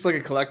 Maybe it's just like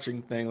a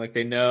collection thing. Like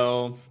they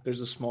know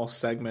there's a small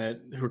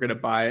segment who are going to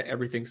buy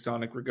everything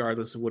Sonic,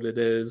 regardless of what it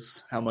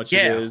is, how much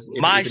it is.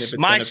 My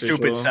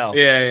stupid self.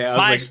 Yeah.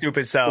 My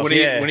stupid self. When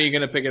are you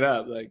going to pick it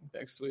up? Like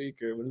next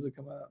week, or when does it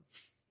come out?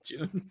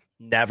 June?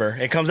 Never.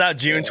 It comes out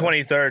June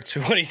 23rd,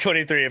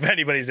 2023. If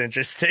anybody's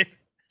interested.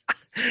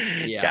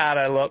 Yeah. God,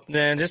 I love,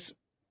 man. Just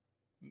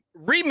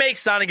remake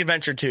Sonic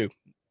Adventure 2.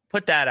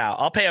 Put that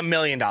out. I'll pay $1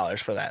 million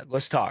for that.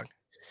 Let's talk.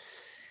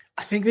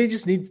 I think they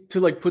just need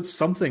to like put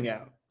something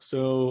out.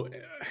 So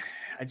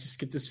I just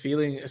get this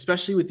feeling,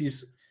 especially with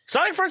these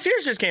Sonic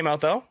Frontiers just came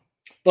out though.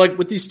 Like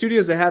with these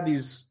studios that have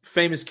these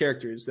famous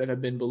characters that have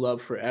been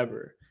beloved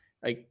forever.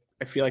 Like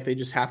I feel like they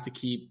just have to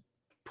keep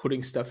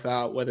putting stuff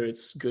out, whether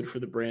it's good for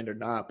the brand or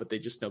not, but they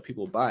just know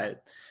people buy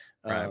it.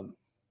 Right.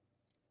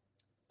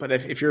 But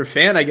if you're a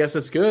fan, I guess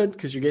that's good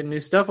because you're getting new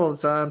stuff all the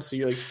time. So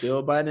you're like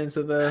still buying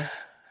into the.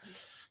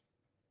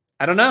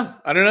 I don't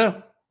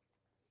know.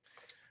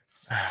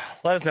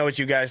 Let us know what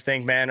you guys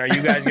think, man. Are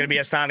you guys going to be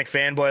a Sonic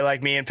fanboy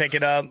like me and pick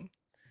it up?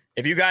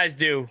 If you guys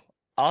do,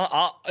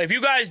 I'll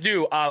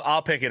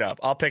pick it up.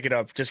 I'll pick it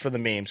up just for the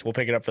memes. We'll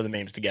pick it up for the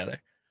memes together.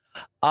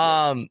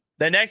 The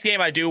next game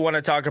I do want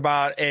to talk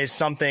about is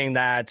something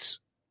that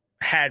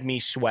had me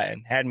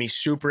sweating, had me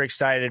super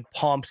excited,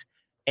 pumped,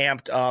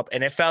 amped up,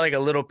 and it felt like a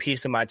little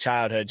piece of my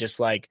childhood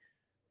just like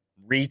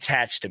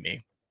reattached to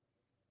me.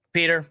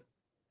 Peter,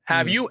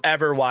 have you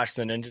ever watched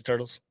the Ninja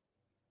Turtles?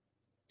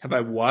 Have I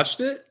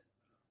watched it?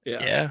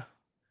 Yeah.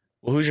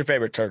 Well, who's your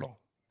favorite turtle?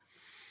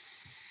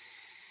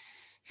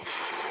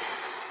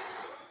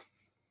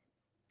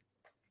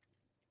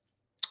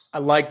 I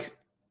like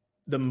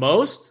the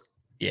most.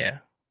 Yeah.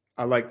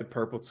 I like the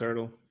purple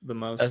turtle the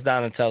most. That's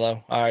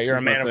Donatello. All right, you're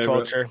a man of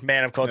culture.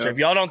 Man of culture. Yep. If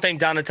y'all don't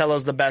think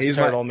Donatello's the best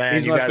turtle, man,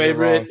 he's you my guys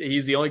favorite. are wrong.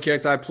 He's the only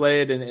character I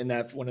played in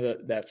that one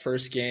of that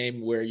first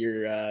game where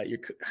you're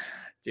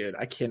dude,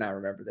 I cannot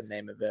remember the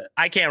name of it.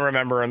 I can't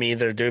remember him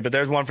either, dude. But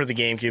there's one for the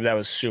GameCube that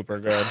was super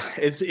good.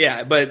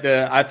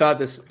 I thought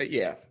this.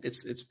 Yeah,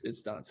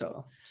 it's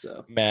Donatello.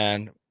 So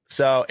man.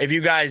 So if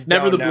you guys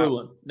never don't the know, blue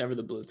one, never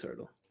the blue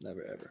turtle,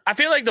 never ever. I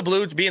feel like the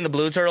blue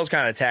turtle is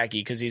kind of tacky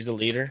because he's the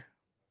leader.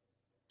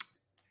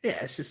 Yeah,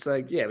 it's just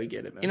like we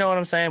get it, man. You know what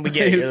I'm saying? We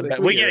get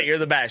it. We get it. You're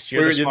the best.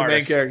 You're the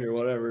smartest. You're the main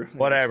character.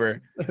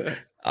 Whatever.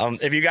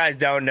 If you guys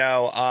don't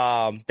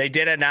know, they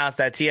did announce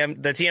that the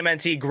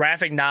TMNT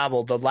graphic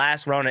novel, The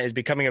Last Ronin, is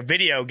becoming a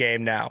video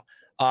game now.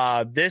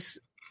 This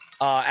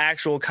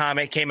actual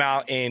comic came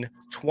out in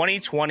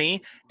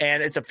 2020,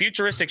 and it's a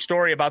futuristic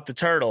story about the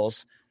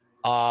turtles.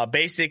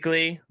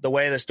 Basically, the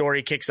way the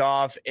story kicks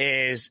off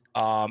is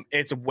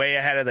it's way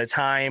ahead of the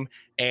time,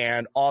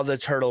 and all the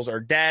turtles are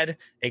dead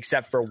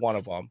except for one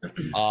of them.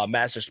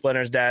 Master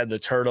Splinter's dead, the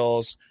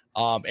turtles.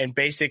 And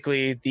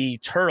basically the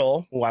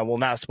turtle, who I will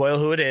not spoil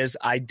who it is,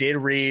 I did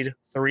read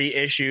 3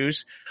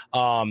 issues.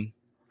 I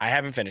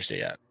haven't finished it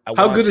yet.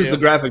 How good is the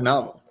graphic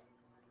novel?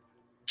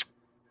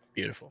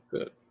 Beautiful.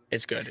 Good.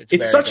 It's good.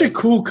 It's such a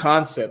cool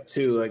concept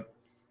too. Like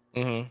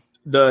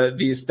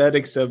the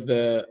aesthetics of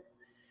the.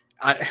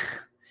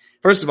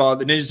 First of all,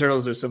 the Ninja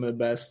Turtles are some of the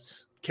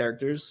best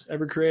characters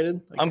ever created.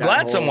 Like I'm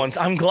glad someone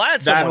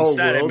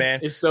said it,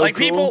 man. It's so like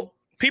cool.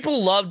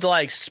 People loved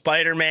like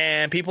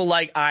Spider-Man, people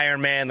like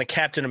Iron Man, the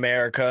Captain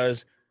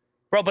Americas.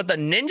 Bro, but the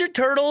Ninja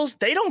Turtles,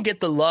 they don't get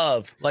the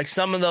love like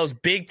some of those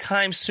big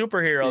time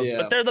superheroes,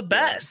 but they're the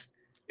best.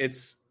 Yeah.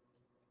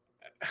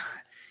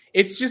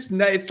 It's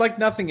like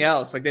nothing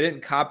else. Like they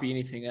didn't copy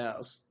anything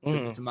else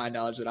to my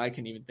knowledge that I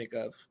can even think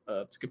of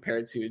to compare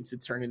it to and to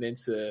turn it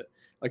into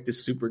like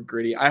this super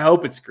gritty. I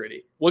hope it's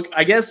gritty. What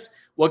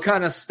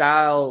kind of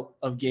style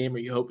of game are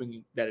you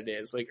hoping that it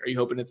is? Like, are you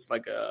hoping it's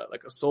like a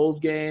Souls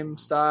game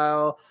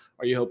style?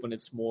 Are you hoping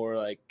it's more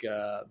like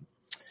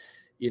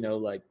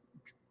like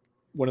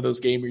one of those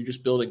games where you're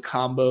just building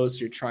combos, so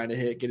you're trying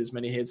to get as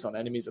many hits on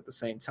enemies at the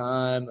same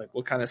time? Like,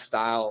 what kind of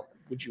style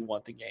would you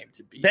want the game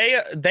to be?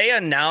 They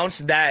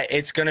announced that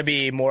it's going to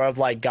be more of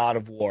like God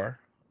of War.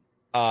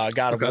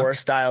 God of War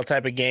style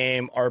type of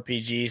game,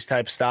 RPGs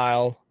type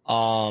style,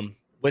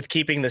 with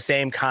keeping the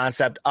same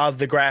concept of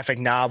the graphic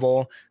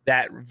novel,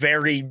 that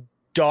very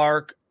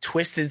dark,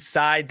 twisted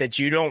side that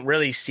you don't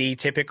really see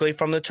typically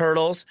from the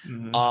Turtles,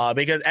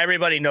 because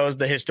everybody knows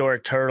the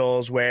historic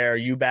Turtles where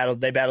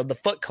they battled the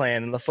Foot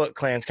Clan, and the Foot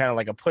Clan's kind of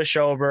like a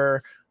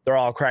pushover. They're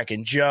all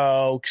cracking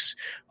jokes.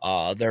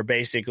 They're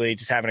basically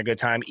just having a good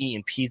time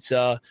eating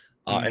pizza.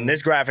 In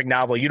this graphic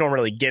novel, you don't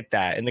really get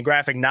that. In the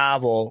graphic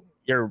novel,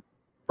 your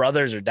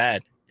brothers are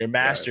dead. Your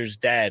master's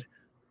dead.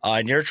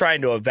 And you're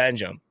trying to avenge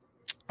them.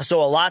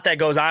 So a lot that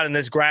goes on in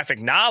this graphic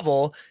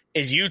novel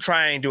is you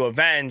trying to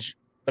avenge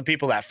the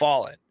people that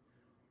fallen.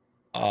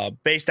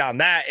 Based on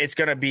that, it's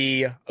going to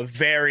be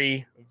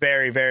very,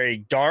 very, very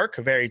dark,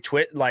 very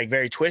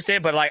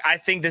twisted. But like, I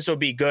think this will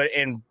be good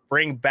and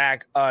bring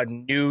back a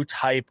new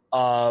type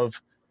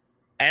of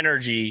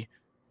energy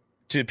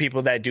to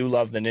people that do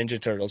love the Ninja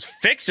Turtles.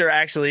 Fixer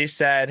actually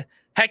said,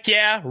 heck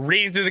yeah,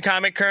 reading through the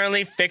comic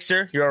currently.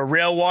 Fixer, you're a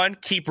real one.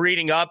 Keep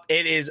reading up.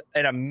 It is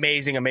an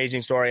amazing,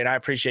 amazing story, and I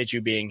appreciate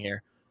you being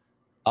here.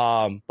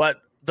 But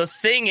the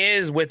thing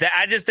is with that,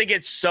 I just think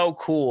it's so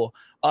cool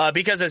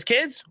because as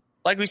kids,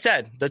 like we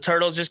said, the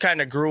Turtles just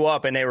kind of grew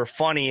up and they were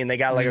funny and they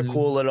got like a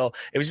cool little,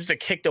 it was just a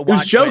kick to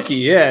watch. It was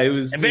jokey, yeah. It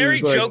was very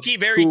jokey,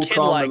 very cool,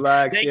 kid-like.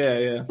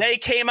 Calm, they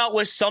came out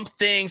with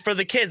something for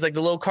the kids, like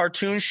the little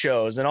cartoon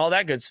shows and all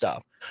that good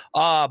stuff.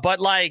 But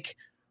like,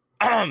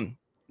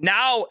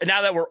 now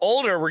that we're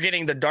older, we're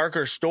getting the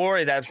darker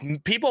story that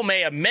people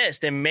may have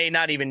missed and may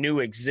not even knew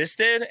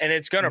existed. And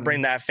it's going to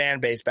bring that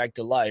fan base back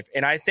to life.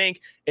 And I think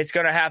it's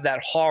going to have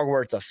that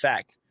Hogwarts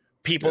effect.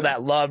 People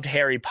that loved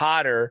Harry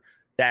Potter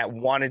that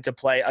wanted to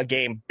play a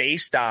game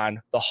based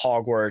on the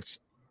Hogwarts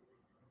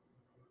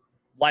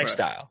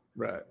lifestyle.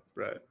 Right.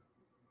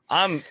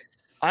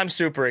 I'm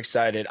super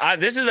excited.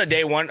 This is a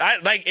day one.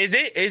 Is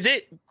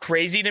it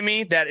crazy to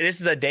me that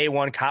this is a day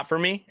one cop for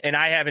me and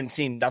I haven't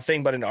seen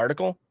nothing but an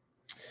article?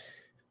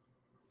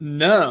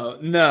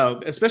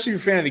 No. Especially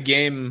if you're a fan of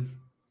the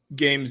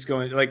games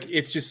going, like,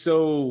 it's just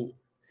so,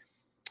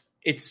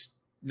 it's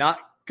not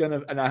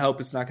gonna, and I hope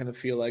it's not gonna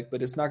feel like,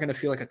 but it's not gonna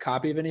feel like a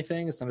copy of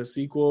anything. It's not a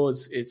sequel.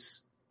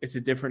 It's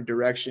a different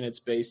direction. It's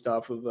based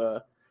off of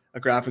a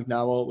graphic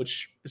novel,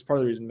 which is part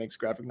of the reason it makes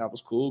graphic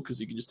novels cool, because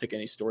you can just take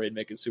any story and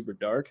make it super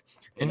dark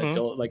and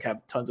adult, like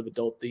have tons of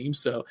adult themes.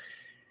 So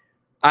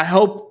I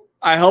hope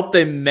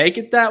they make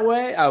it that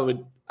way. I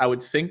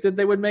would think that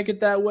they would make it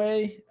that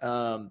way.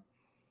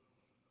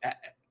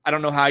 I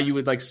don't know how you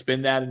would like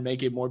spin that and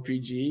make it more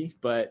PG,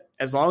 but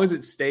as long as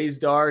it stays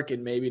dark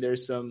and maybe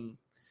there's some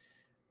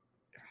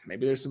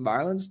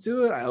violence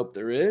to it, I hope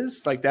there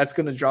is. Like, that's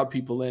going to draw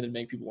people in and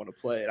make people want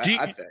to play it.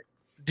 I think.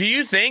 Do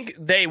you think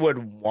they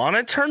would want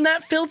to turn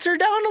that filter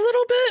down a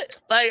little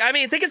bit? Like, I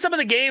mean, think of some of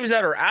the games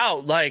that are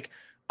out. Like,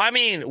 I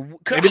mean,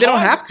 maybe they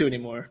don't have to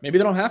anymore. Maybe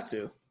they don't have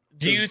to.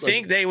 Do you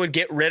think they would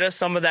get rid of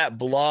some of that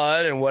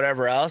blood and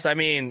whatever else? I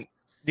mean,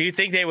 do you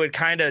think they would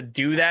kind of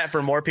do that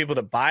for more people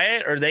to buy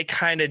it, or they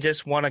kind of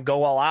just want to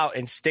go all out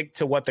and stick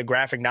to what the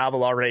graphic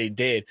novel already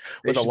did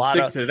with a lot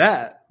of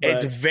that?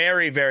 It's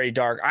very, very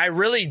dark. I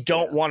really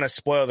don't want to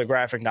spoil the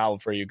graphic novel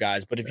for you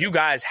guys, but if you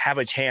guys have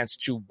a chance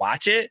to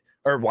watch it,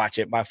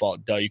 my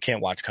fault. Duh, you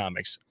can't watch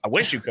comics. I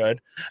wish you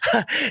could.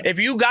 If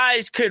you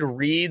guys could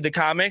read the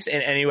comics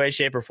in any way,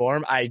 shape, or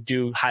form, I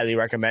do highly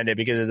recommend it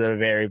because it's a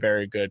very,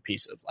 very good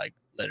piece of like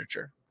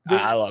literature.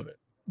 I love it.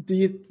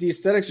 The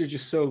aesthetics are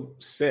just so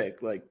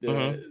sick. Like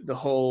the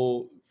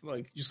whole,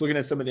 like, just looking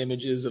at some of the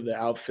images of the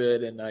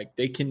outfit, and like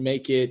they can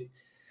make it,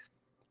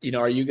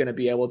 are you going to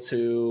be able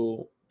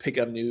to pick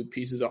up new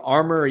pieces of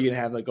armor? Or are you going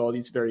to have like all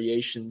these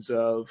variations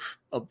of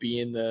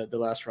being the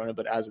last runner,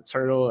 but as a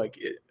turtle? Like,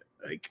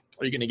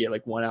 are you going to get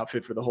like one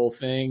outfit for the whole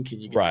thing? Can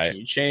you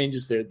change?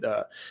 Is there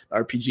the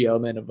RPG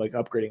element of like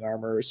upgrading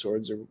armor or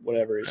swords or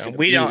whatever? Don't,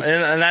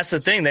 and that's the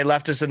thing. They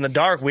left us in the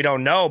dark. We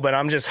don't know, but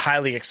I'm just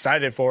highly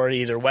excited for it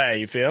either way.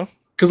 You feel?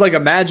 Because like,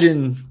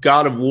 imagine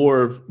God of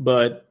War,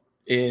 but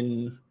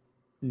in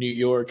New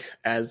York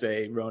as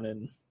a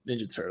Ronin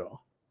Ninja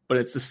Turtle, but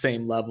it's the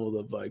same level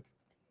of like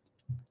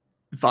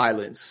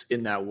violence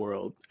in that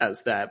world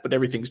as that, but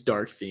everything's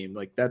dark themed.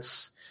 Like,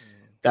 that's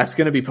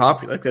going to be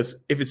popular. Like, that's,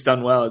 if it's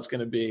done well, it's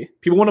going to be,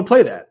 people want to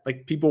play that.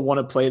 Like, people want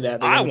to play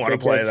that. I want to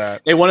play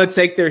that. They want to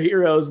take their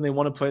heroes and they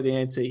want to play the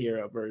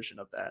anti-hero version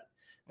of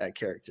that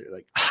character.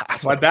 Like,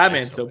 that's why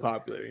Batman's so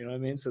popular. You know what I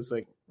mean? So it's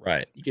like,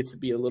 right, you get to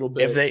be a little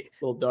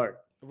dark.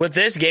 With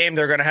this game,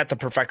 they're going to have to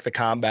perfect the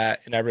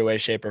combat in every way,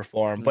 shape, or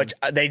form. But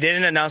they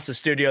didn't announce the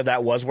studio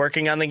that was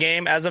working on the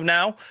game as of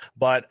now.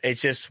 But it's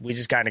just, we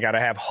just kind of got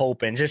to have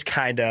hope and just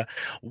kind of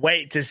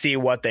wait to see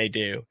what they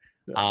do.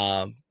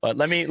 But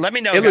let me know,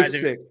 it guys.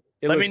 Looks sick.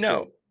 Let me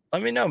know.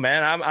 Let me know,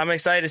 man. I'm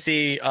excited to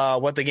see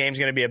what the game's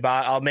going to be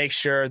about. I'll make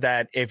sure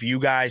that if you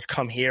guys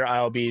come here,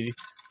 I'll be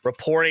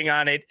reporting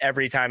on it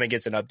every time it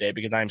gets an update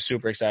because I'm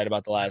super excited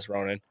about The Last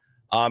Ronin.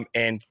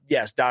 And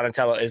yes,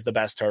 Donatello is the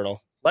best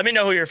turtle. Let me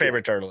know who your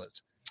favorite turtle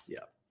is. Yeah.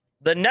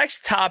 The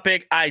next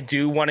topic I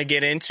do want to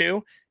get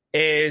into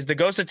is the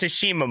Ghost of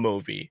Tsushima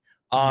movie.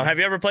 Have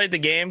you ever played the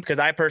game? Because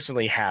I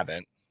personally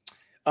haven't.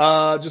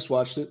 Just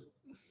watched it.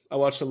 I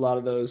watched a lot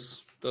of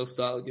those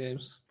style of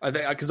games. I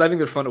think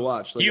they're fun to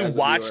watch. Like, you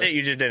watched it,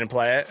 you just didn't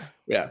play it.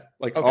 Yeah,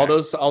 like all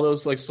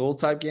those like Souls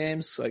type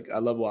games. Like I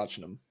love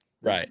watching them.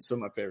 Right, some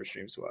of my favorite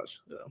streams to watch.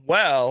 Yeah.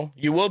 Well,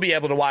 you will be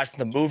able to watch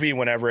the movie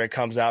whenever it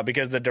comes out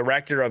because the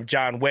director of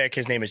John Wick,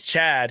 his name is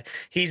Chad.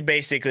 He's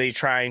basically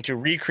trying to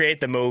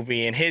recreate the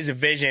movie, and his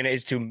vision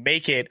is to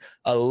make it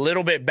a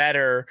little bit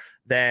better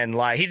than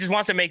he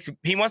wants to make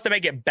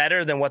it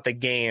better than what the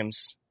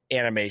game's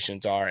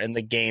animations are and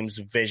the game's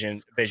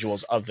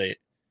visuals of it.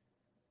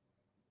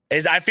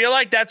 I feel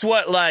like that's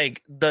what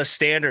the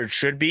standard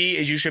should be,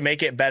 is you should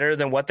make it better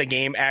than what the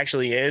game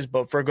actually is.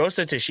 But for Ghost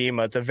of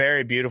Tsushima, it's a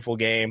very beautiful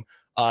game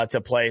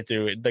to play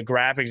through. The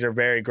graphics are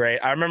very great.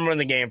 I remember when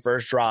the game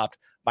first dropped,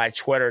 my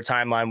Twitter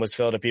timeline was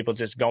filled of people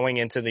just going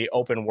into the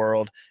open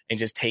world and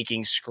just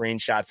taking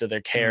screenshots of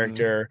their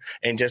character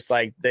and just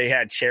they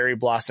had cherry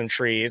blossom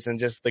trees and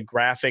just the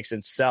graphics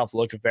itself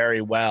looked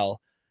very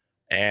well.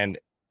 And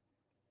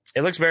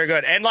it looks very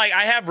good. And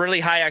I have really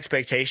high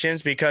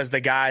expectations because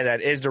the guy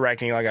that is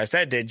directing, like I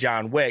said, did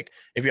John Wick.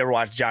 If you ever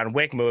watch John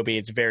Wick movie,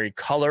 it's very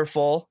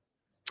colorful.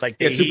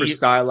 Super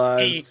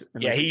stylized.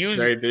 He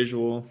uses very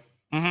visual.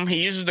 He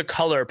uses the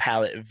color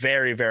palette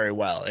very, very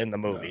well in the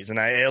movies. And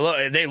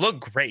they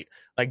look great.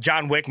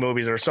 John Wick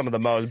movies are some of the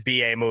most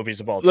BA movies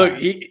of all time.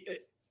 Look,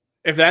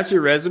 if that's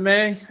your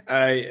resume,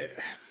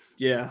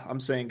 I'm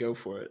saying go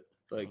for it.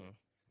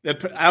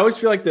 I always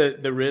feel like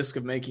the risk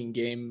of making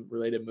game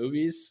related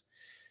movies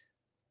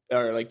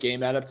or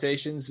game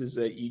adaptations is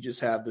that you just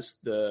have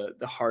the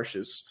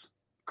harshest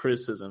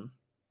criticism,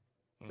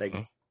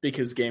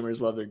 because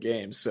gamers love their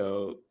games.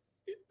 So,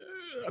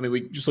 I mean,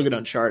 we just look at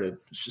Uncharted;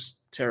 it's just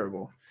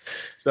terrible.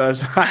 So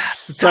it's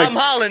Tom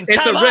Holland.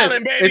 It's Tom a Holland,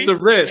 risk. baby. It's a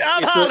risk.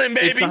 Tom Holland,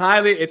 baby. It's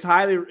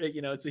highly.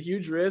 It's a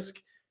huge risk.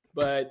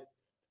 But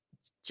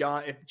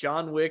if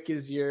John Wick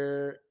is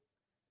your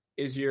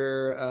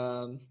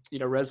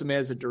resume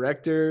as a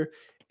director.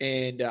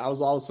 And I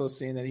was also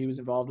seeing that he was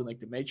involved in the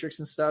Matrix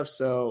and stuff.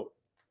 So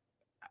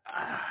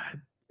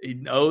he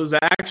knows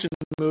action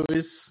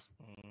movies.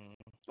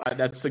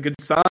 That's a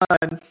good sign.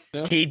 You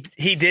know? He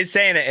did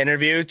say in an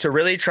interview to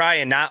really try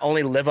and not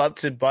only live up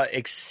to but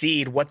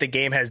exceed what the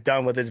game has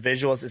done with its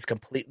visuals is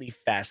completely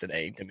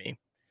fascinating to me.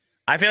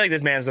 I feel like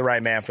this man's the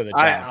right man for the job.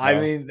 I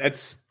mean,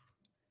 that's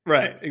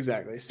right.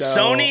 Exactly. So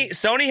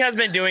Sony has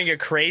been doing a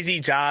crazy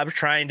job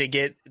trying to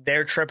get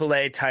their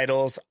AAA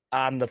titles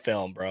on the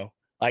film, bro.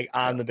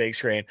 On the big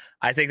screen.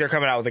 I think they're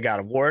coming out with a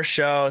God of War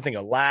show. I think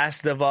a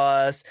Last of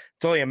Us.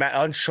 It's only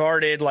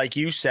Uncharted, like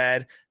you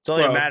said. It's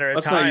only a matter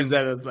of time. Let's not use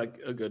that as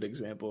a good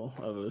example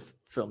of a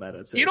film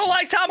adaptation. You don't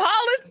like Tom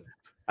Holland?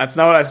 That's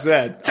not what I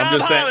said. Tom I'm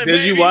just Holland, saying.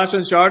 Did you watch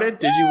Uncharted?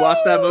 Did you watch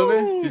that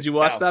movie? Did you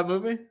watch No. that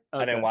movie? Okay.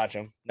 I didn't watch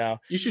him. No.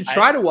 You should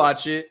try to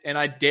watch it, and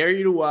I dare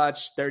you to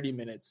watch 30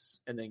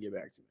 minutes and then get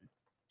back to me.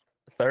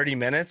 30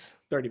 minutes?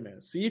 30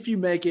 minutes. See if you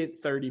make it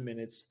 30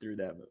 minutes through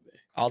that movie.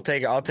 I'll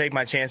take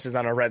my chances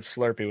on a red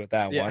Slurpee with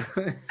that one.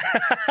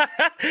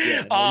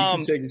 You can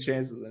take your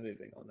chances on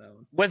anything on that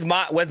one.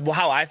 With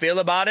how I feel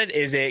about it,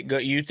 is it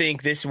good? You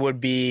think this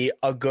would be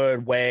a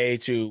good way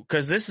to,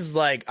 because this is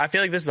I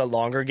feel like this is a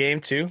longer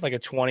game too, like a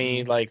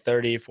 20,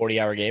 30,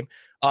 40-hour game.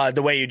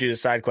 The way you do the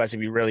side quests,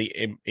 if you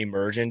really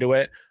emerge into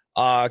it,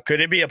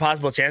 could it be a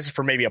possible chance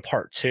for maybe a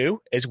part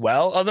 2 as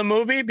well of the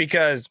movie?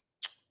 Because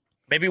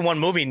maybe one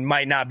movie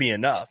might not be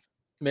enough.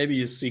 Maybe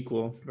a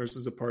sequel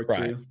versus a part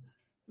 2.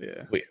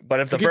 Yeah,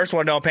 but if the first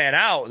one don't pan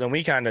out, then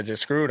we kind of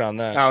just screwed on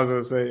that. I was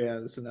gonna say,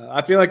 listen,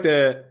 I feel like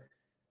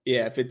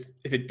if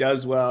it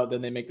does well,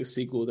 then they make the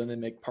sequel, then they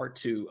make part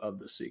 2 of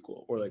the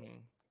sequel, or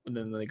and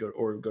then they go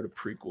to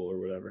prequel or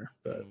whatever.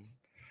 But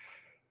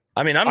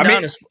I mean, I'm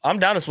down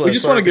to split. We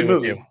just want a good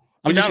movie.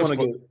 I'm down to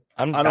split.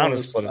 I'm down to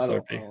split a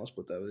Slurpee. I don't want to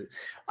split that with you.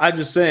 I'm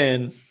just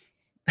saying.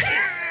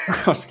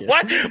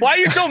 Why are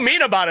you so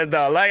mean about it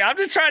though? I'm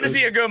just trying to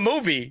see a good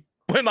movie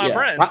with my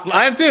friends.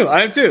 I am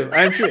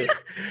too.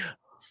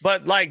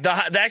 But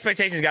the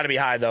expectations got to be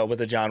high though with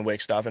the John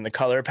Wick stuff and the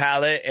color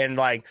palette, and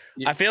I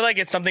feel like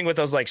it's something with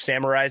those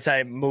samurai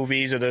type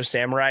movies or those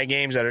samurai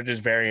games that are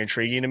just very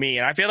intriguing to me.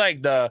 And I feel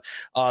like the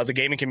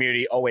gaming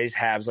community always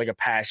has a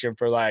passion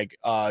for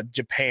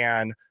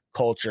Japan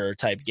culture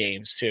type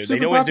games too. Super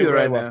they always do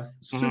right well. Now.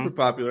 Super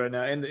popular right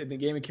now, and the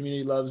gaming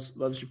community loves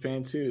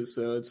Japan too.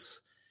 So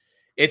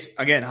it's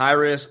again high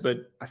risk, but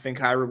I think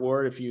high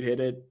reward if you hit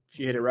it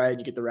right and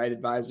you get the right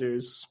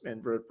advisors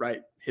and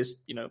right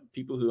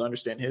people who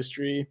understand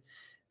history.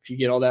 If you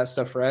get all that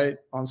stuff right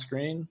on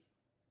screen,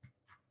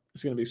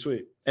 it's going to be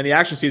sweet. And the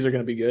action scenes are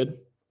going to be good.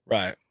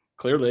 Right.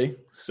 Clearly.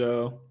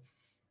 So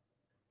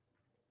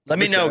let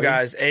me know,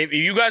 guys. If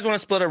you guys want to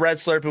split a red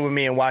Slurpee with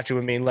me and watch it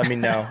with me, let me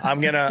know. I'm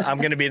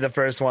gonna be the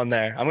first one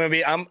there.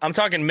 I'm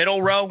talking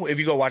middle row. If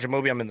you go watch a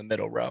movie, I'm in the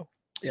middle row.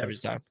 every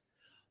time.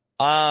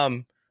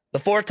 The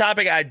fourth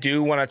topic I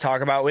do want to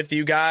talk about with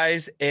you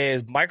guys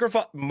is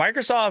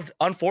Microsoft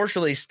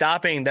unfortunately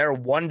stopping their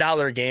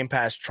 $1 Game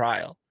Pass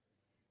trial.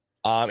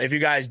 If you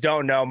guys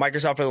don't know,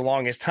 Microsoft for the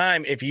longest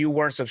time, if you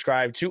weren't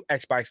subscribed to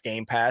Xbox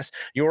Game Pass,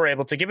 you were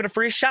able to give it a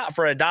free shot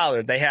for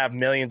 $1. They have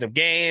millions of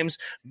games,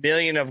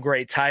 million of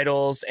great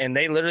titles, and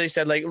they literally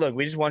said, like, look,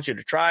 we just want you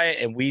to try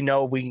it, and we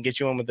know we can get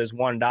you in with this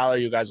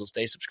 $1. You guys will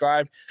stay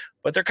subscribed.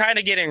 But they're kind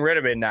of getting rid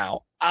of it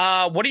now.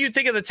 What do you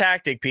think of the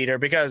tactic, Peter?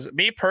 Because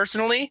me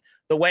personally,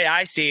 the way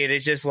I see it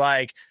is just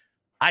like,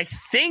 I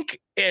think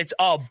it's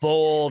a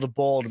bold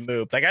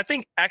move. Like, I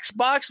think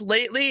Xbox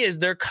lately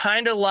they're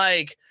kind of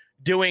like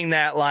doing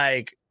that,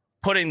 like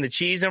putting the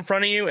cheese in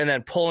front of you and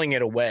then pulling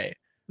it away.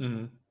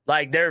 Mm-hmm.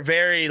 Like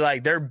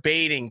they're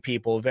baiting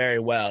people very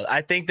well.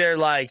 I think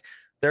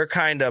they're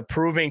kind of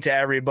proving to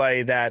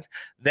everybody that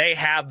they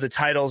have the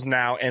titles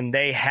now and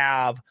they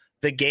have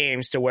the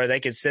games to where they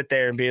could sit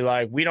there and be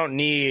like, we don't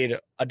need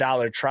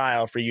 $1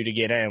 trial for you to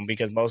get in,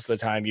 because most of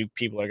the time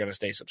people are going to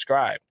stay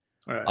subscribed.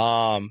 All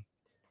right.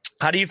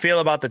 How do you feel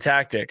about the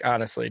tactic,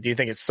 honestly? Do you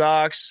think it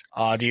sucks?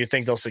 Do you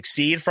think they'll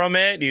succeed from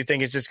it? Do you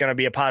think it's just going to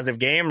be a positive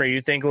game, or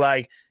you think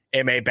like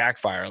it may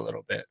backfire a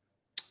little bit?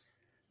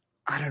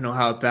 I don't know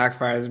how it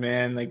backfires,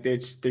 man. Like they're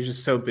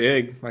just so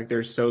big. Like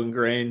they're so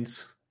ingrained.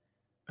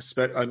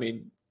 I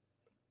mean,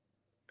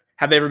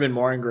 have they ever been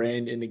more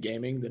ingrained into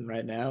gaming than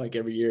right now? Like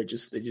every year,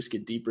 they just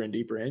get deeper and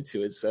deeper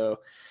into it. So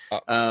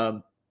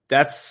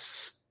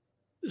that's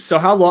so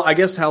how long? I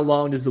guess how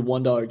long does the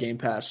 $1 Game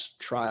Pass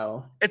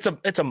trial? It's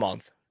a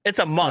month. It's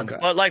a month, okay.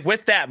 But like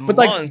with that month,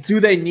 like, do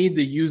they need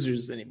the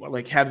users anymore?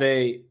 Like,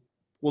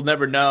 we'll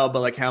never know, but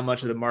like how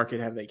much of the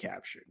market have they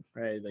captured?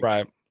 Right. Like,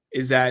 right.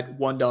 Is that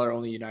 $1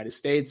 only United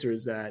States, or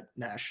is that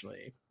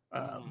nationally,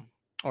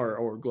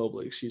 or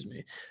globally, excuse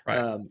me.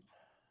 Right.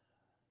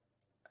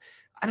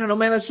 I don't know,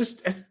 man.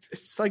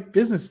 It's like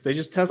business. They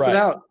just test it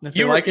out. And if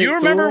you like it,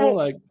 remember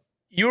cool,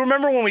 you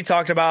remember when we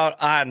talked about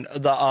on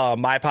the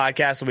my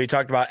podcast when we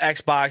talked about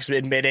Xbox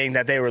admitting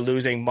that they were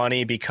losing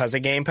money because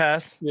of Game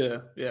Pass? Yeah.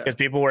 Because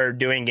people were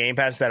doing Game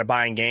Pass instead of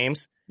buying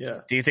games. Yeah.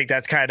 Do you think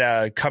that's kind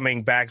of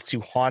coming back to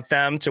haunt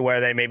them to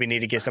where they maybe need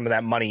to get some of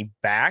that money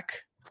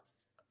back?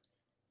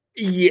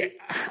 Yeah,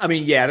 I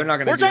mean, they're not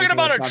going to. We're talking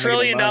about $1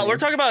 trillion. We're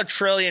talking about $1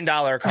 trillion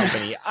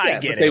company. I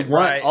get but they it.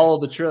 want right? all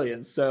the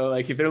trillions. So,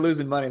 like, if they're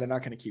losing money, they're not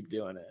going to keep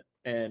doing it.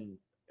 And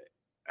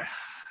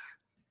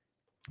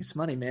it's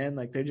money, man.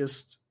 Like,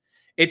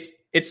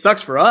 it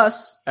sucks for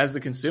us as the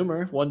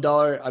consumer.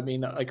 $1. I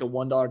mean, like a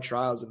 $1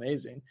 trial is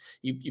amazing.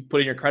 You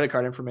put in your credit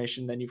card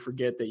information, then you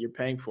forget that you're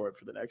paying for it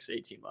for the next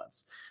 18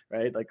 months,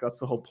 right? Like that's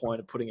the whole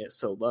point of putting it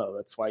so low.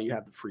 That's why you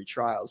have the free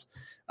trials.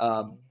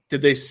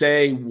 Did they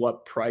say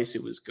what price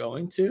it was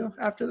going to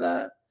after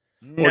that?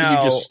 No. Or do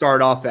you just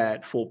start off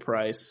at full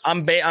price?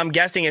 I'm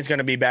guessing it's going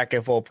to be back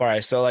at full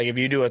price. So like if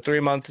you do a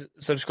 3-month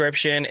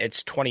subscription,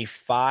 it's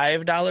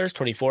 $25,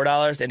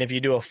 $24. And if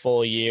you do a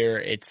full year,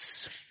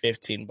 it's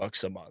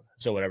 $15 a month.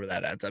 So whatever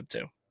that adds up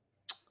to.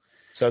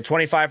 So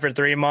 25 for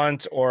 3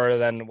 months, or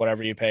then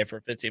whatever you pay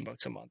for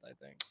 $15 a month, I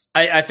think.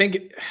 I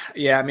think,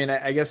 yeah, I mean,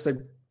 I guess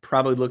they're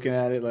probably looking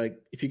at it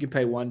like if you can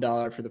pay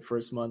 $1 for the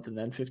first month and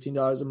then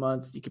 $15 a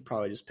month, you could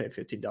probably just pay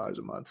 $15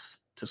 a month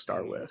to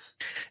start with.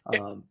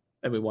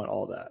 And we want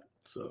all that.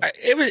 So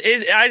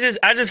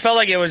I just felt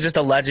like it was just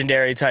a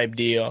legendary type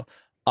deal.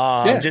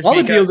 Just all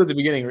the deals at the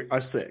beginning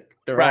are sick.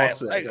 They're all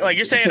sick. Like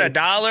you're saying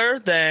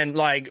 $1, then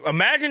like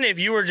imagine if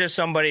you were just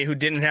somebody who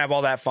didn't have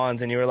all that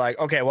funds and you were like,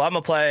 okay, well I'm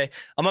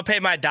gonna pay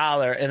my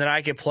 $1 and then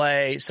I could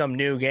play some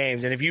new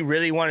games. And if you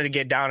really wanted to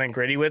get down and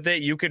gritty with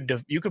it, you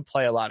could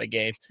play a lot of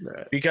games.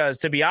 Right. Because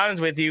to be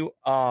honest with you,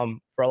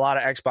 for a lot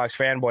of Xbox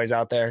fanboys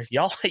out there,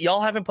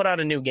 y'all haven't put out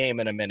a new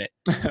game in a minute.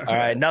 All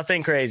right,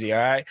 nothing crazy. All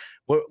right,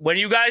 when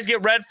you guys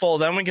get Redfall,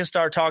 then we can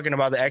start talking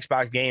about the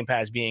Xbox Game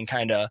Pass being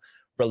kind of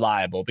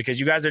reliable,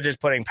 because you guys are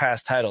just putting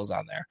past titles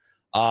on there.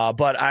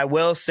 But I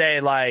will say,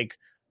 like,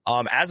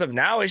 as of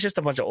now, it's just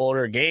a bunch of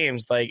older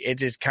games. Like, it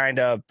just kind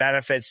of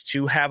benefits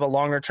to have a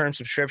longer term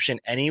subscription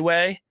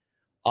anyway.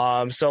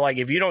 So like,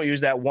 if you don't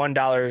use that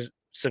 $1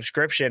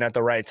 subscription at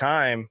the right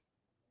time,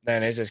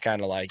 then it's just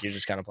kind of like you're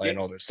just kind of playing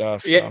older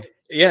stuff. So.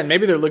 Yeah.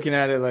 Maybe they're looking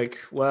at it like,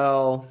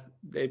 well,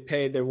 they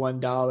paid their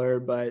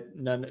 $1, but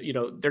none.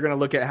 They're going to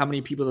look at how many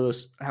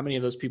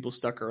of those people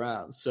stuck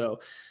around. So.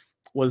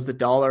 Was the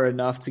 $1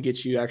 enough to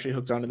get you actually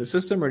hooked onto the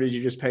system, or did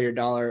you just pay your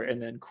 $1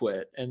 and then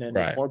quit? And then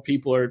more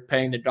people are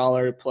paying the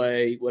 $1 to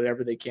play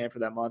whatever they can for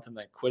that month and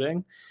then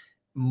quitting,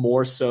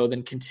 more so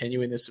than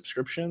continuing the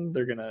subscription.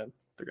 They're gonna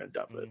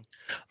dump it.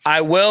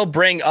 I will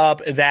bring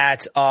up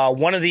that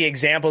one of the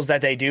examples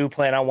that they do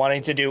plan on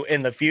wanting to do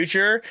in the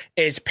future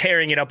is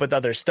pairing it up with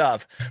other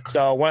stuff.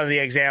 So one of the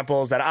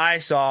examples that I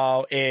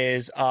saw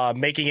is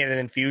making it an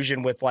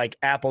infusion with like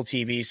Apple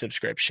TV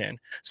subscription.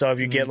 So if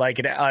you get like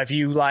if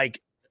you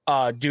like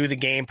do the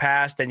Game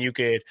Pass, then you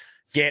could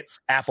get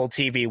Apple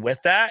TV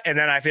with that. And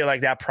then I feel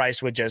like that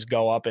price would just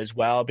go up as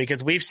well,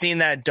 because we've seen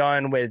that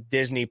done with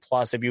Disney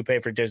Plus. If you pay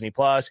for Disney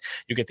Plus,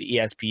 you get the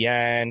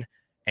ESPN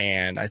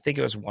and I think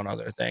it was one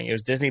other thing. It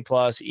was Disney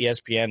Plus,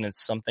 ESPN, and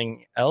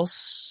something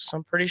else.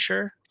 I'm pretty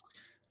sure.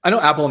 I know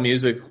Apple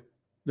Music.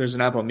 There's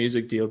an Apple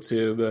Music deal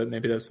too, but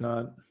maybe that's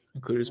not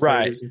included as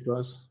part of Disney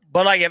Plus.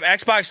 But like if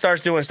Xbox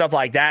starts doing stuff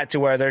like that to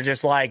where they're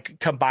just like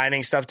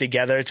combining stuff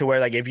together to where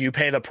like if you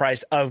pay the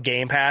price of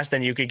Game Pass,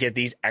 then you could get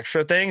these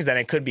extra things, then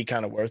it could be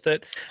kind of worth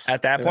it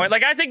at that point.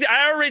 Like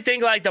I already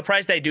think like the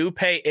price they do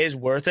pay is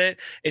worth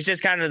it. It's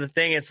just kind of the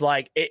thing. It's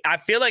like I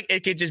feel like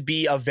it could just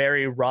be a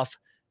very rough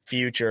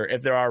future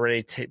if they're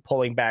already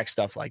pulling back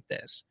stuff like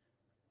this.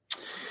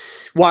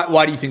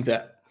 Why do you think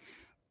that?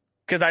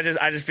 Because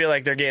I just feel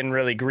like they're getting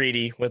really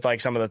greedy with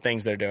like some of the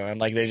things they're doing.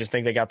 Like they just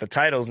think they got the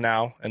titles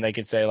now, and they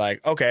could say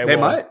like, okay, they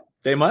might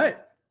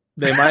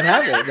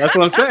have it. That's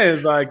what I'm saying.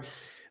 It's like,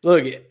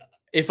 look,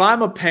 if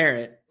I'm a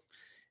parent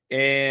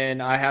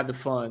and I have the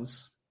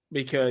funds,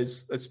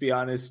 because let's be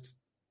honest,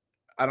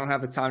 I don't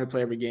have the time to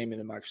play every game in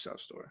the Microsoft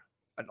Store.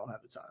 I don't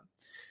have the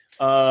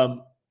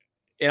time.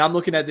 And I'm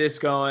looking at this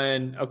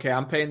going, okay,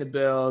 I'm paying the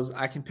bills.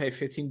 I can pay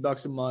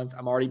 $15 a month.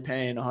 I'm already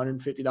paying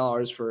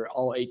 $150 for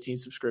all 18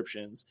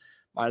 subscriptions.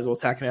 Might as well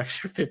tack an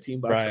extra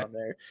 $15 on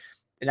there.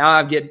 And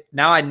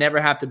now I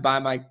never have to buy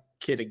my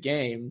kid a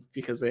game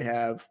because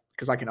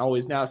I can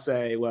always now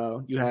say,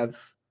 well, you have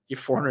your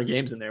 400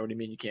 games in there. What do you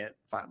mean you can't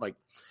find? Like,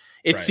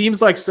 it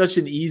seems like such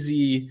an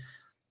easy,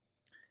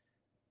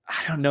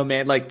 I don't know,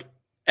 man. Like,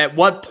 at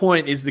what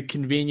point is the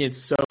convenience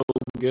so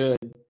good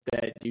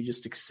that you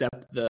just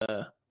accept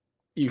the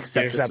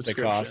subscription? The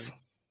cost?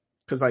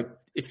 Because like,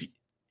 if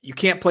you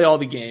can't play all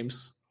the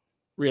games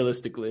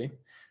realistically,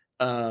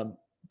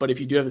 but if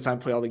you do have the time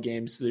to play all the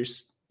games,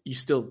 there's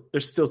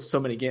still so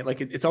many games. Like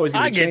it's always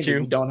going to change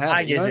if you don't have it.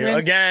 I get you.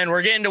 Again,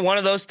 we're getting to one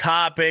of those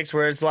topics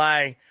where it's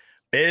like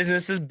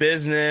business is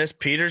business.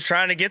 Peter's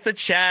trying to get the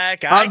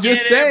check. I'm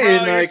just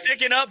saying, bro. You're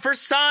sticking up for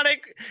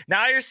Sonic.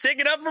 Now you're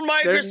sticking up for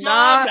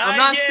Microsoft. I'm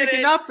not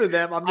sticking up for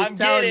them. I'm just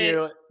telling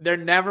you, they're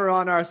never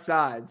on our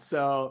side.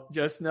 So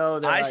just know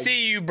that I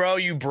see you, bro.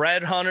 You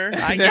bread hunter.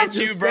 I get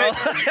you, bro.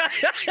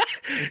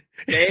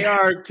 They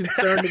are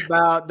concerned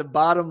about the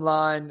bottom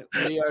line.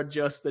 We are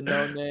just the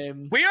no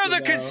name. We are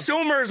the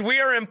consumers. We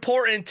are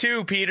important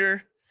too,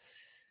 Peter.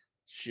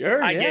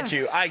 Sure, I get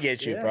you,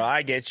 bro.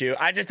 I get you.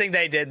 I just think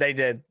they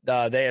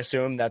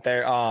assumed that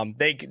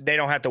they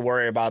don't have to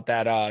worry about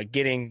that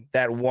getting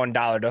that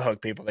 $1 to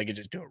hook people. They could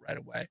just do it right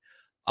away.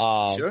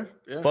 Sure,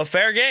 yeah. But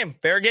fair game.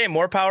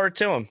 More power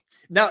to them.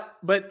 Now,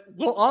 but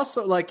we'll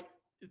also like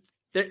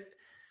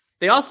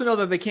they also know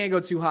that they can't go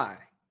too high,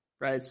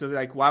 right? So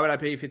like, why would I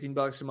pay you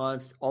 $15 a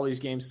month? All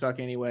these games suck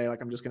anyway.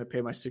 Like, I'm just going to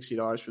pay my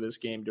 $60 for this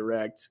game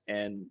direct,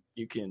 and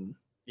you can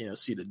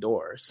see the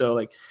door. So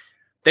like,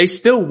 they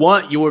still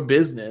want your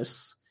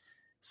business.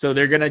 So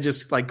they're going to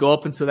just like go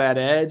up into that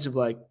edge of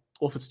like,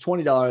 well, if it's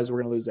 $20,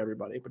 we're going to lose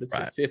everybody. But it's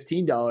like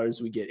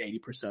 $15, we get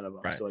 80% of them.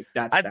 Right. So like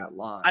that's that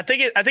line. I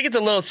think it's a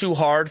little too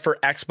hard for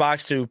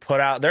Xbox to put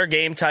out their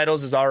game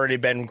titles. Has already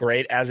been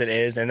great as it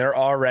is, and they're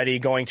already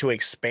going to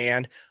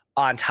expand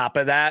on top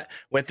of that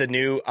with the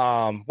new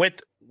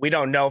we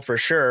don't know for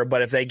sure,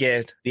 but if they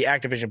get the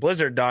Activision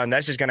Blizzard done,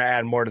 that's just going to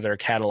add more to their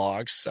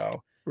catalogs.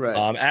 So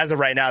as of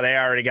right now, they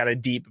already got a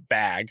deep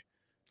bag.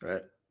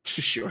 Right.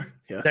 Sure.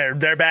 Yeah.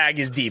 Their bag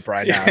is deep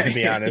right now, to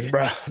be honest,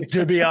 bro.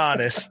 To be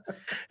honest.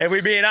 If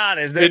we're being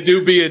honest. It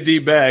do be a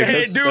deep bag.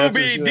 It do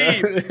be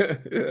deep.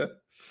 Yeah.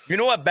 You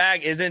know what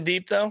bag isn't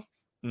deep, though?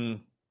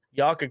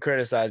 Y'all could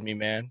criticize me,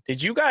 man.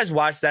 Did you guys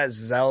watch that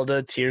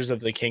Zelda Tears of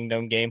the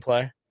Kingdom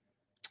gameplay?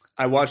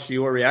 I watched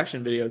your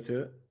reaction video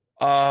to it.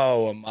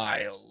 Oh,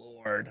 my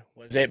Lord.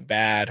 Was it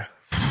bad?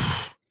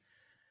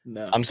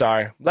 No. I'm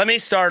sorry. Let me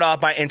start off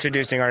by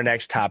introducing our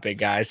next topic,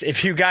 guys.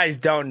 If you guys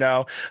don't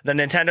know, the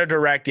Nintendo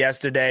Direct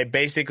yesterday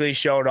basically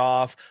showed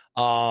off,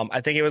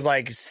 I think it was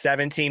like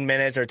 17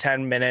 minutes or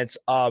 10 minutes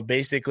of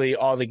basically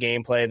all the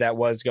gameplay that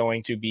was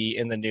going to be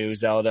in the new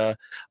Zelda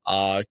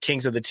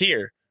Kings of the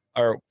Tier.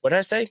 Or what did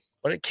I say?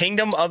 What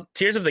Kingdom of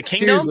Tears of the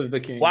Kingdom? Tears of the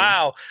Kingdom.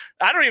 Wow,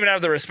 I don't even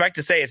have the respect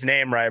to say its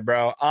name right,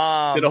 bro.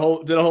 Did a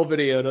whole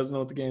video. Doesn't know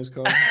what the game's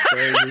called.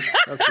 Crazy.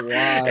 That's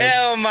wild.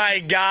 Oh my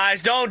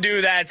gosh! Don't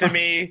do that to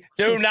me.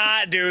 Do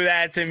not do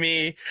that to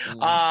me.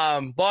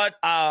 But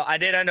I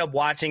did end up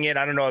watching it.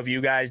 I don't know if you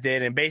guys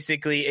did, and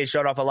basically it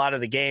showed off a lot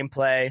of the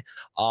gameplay.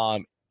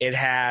 It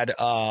had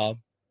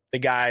the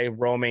guy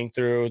roaming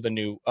through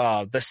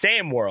the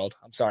same world.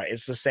 I'm sorry,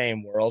 it's the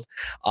same world.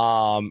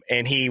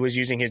 And he was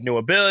using his new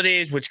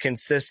abilities, which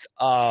consist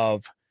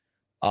of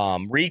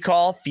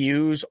Recall,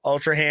 Fuse,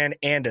 Ultra Hand,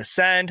 and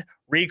Ascend.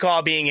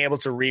 Recall being able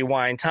to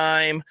rewind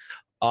time.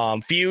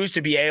 Fuse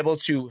to be able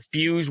to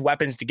fuse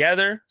weapons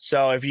together.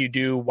 So if you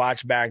do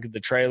watch back the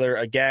trailer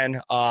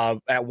again,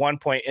 at one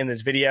point in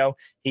this video,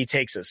 he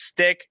takes a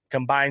stick,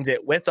 combines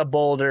it with a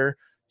boulder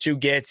to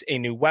get a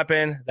new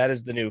weapon. That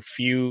is the new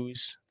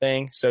Fuse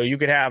thing. So you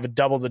could have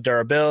double the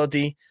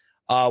durability,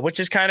 which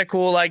is kind of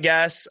cool, I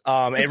guess.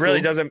 It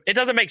really doesn't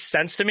make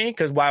sense to me,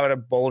 because why would a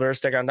boulder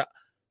stick on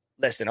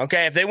listen,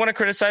 okay, if they want to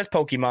criticize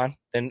Pokemon,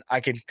 then I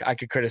could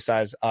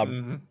criticize.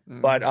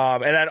 But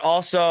and then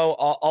also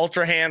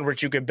Ultra Hand,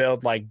 which you could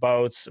build like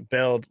boats,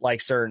 build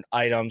like certain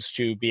items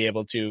to be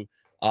able to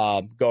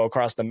go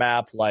across the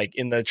map. Like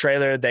in the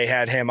trailer, they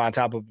had him on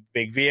top of a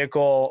big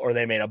vehicle, or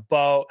they made a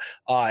boat,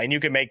 and you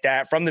can make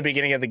that from the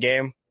beginning of the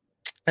game.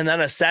 And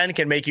then Ascend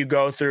can make you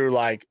go through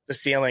like the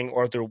ceiling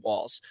or through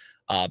walls,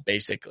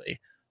 basically.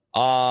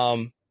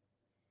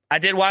 I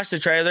did watch the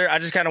trailer. I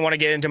just kind of want to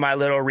get into my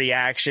little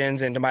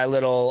reactions, into my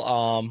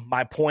little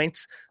my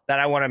points that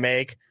I want to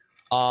make.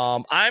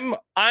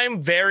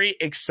 I'm very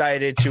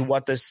excited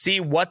to see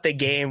what the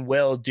game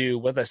will do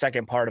with the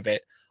second part of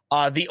it.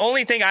 The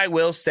only thing I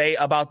will say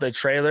about the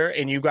trailer,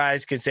 and you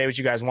guys can say what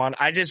you guys want,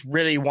 I just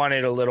really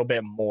wanted a little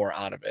bit more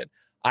out of it.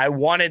 I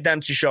wanted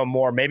them to show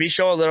more, maybe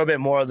show a little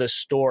bit more of the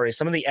story,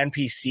 some of the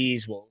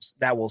NPCs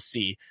that we'll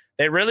see.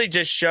 They really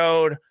just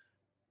showed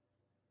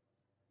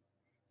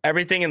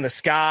everything in the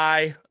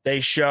sky. They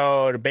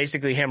showed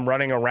basically him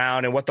running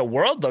around and what the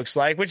world looks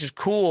like, which is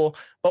cool.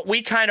 But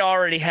we kind of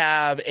already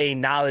have a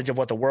knowledge of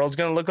what the world's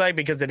going to look like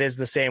because it is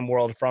the same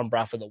world from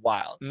Breath of the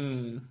Wild.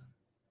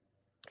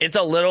 It's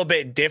a little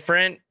bit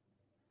different,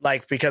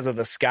 like because of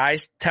the sky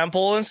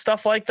temple and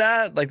stuff like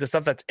that, like the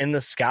stuff that's in the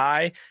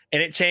sky.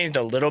 And it changed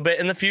a little bit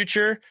in the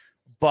future,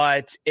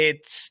 but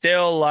it's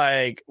still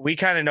like we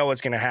kind of know what's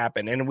going to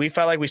happen. And we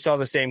felt like we saw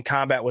the same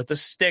combat with the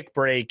stick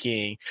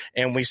breaking,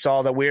 and we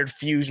saw the weird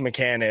fuse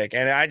mechanic.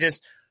 And I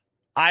just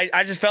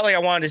felt like I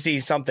wanted to see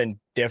something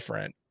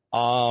different.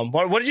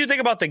 What did you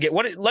think about the game?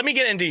 Let me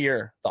get into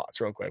your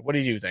thoughts real quick. What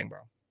did you think, bro?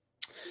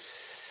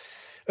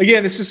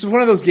 Again, this is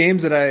one of those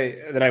games that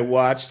I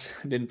watched,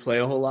 didn't play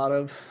a whole lot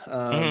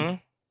of.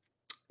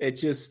 It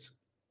just,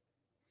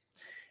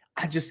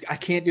 I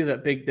can't do the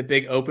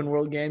big open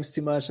world games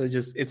too much.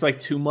 It's like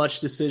too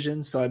much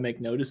decisions, so I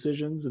make no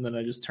decisions and then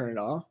I just turn it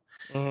off.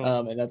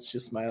 And that's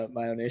just my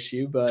own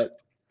issue. But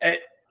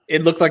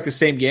it looked like the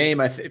same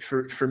game.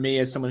 For me,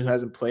 as someone who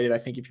hasn't played it, I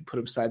think if you put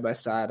them side by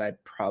side, I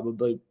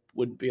probably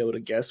wouldn't be able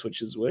to guess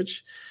which is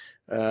which,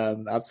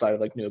 outside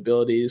of like new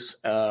abilities.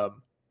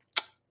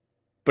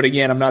 But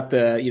again, I'm not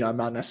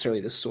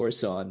necessarily the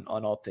source on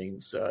all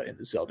things in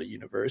the Zelda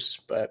universe.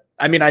 But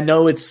I mean, I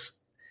know it's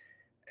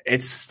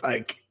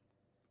like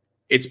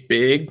it's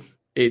big.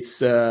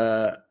 It's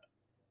like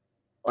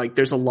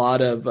there's a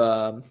lot of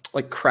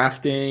like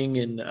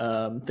crafting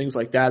and things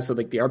like that. So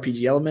like the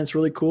RPG element's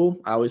really cool.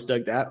 I always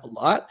dug that a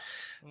lot.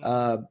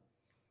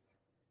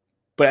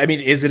 But I mean,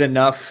 is it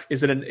enough?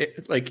 Is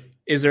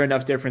there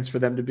enough difference for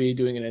them to be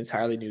doing an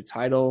entirely new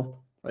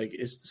title? Like,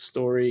 is the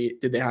story?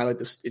 Did they highlight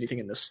anything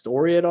in the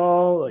story at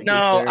all? Like,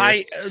 no,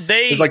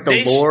 is like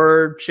the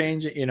lore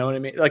changing. You know what I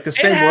mean? Like the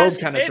same world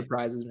kind of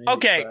surprises me.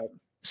 Okay,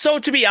 so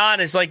to be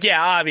honest, like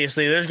yeah,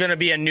 obviously there's going to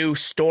be a new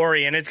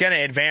story and it's going to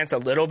advance a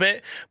little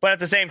bit. But at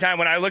the same time,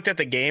 when I looked at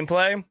the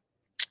gameplay,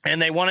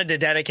 and they wanted to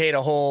dedicate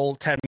a whole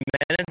 10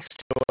 minutes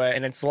to it,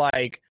 and it's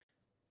like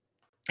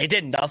it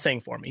did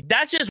nothing for me.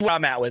 That's just where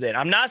I'm at with it.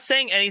 I'm not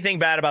saying anything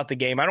bad about the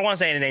game. I don't want to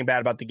say anything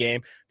bad about the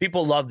game.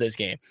 People love this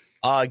game.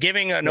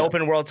 Giving an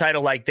open world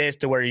title like this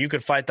to where you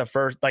could fight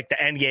the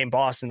end game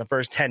boss in the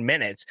first 10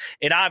 minutes,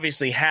 it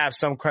obviously has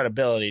some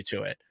credibility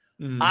to it.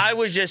 I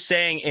was just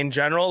saying in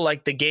general,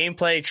 like the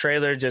gameplay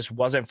trailer just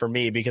wasn't for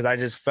me because I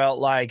just felt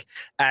like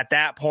at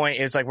that point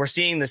it's like we're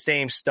seeing the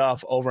same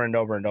stuff over and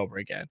over and over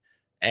again.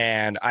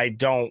 And I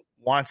don't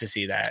want to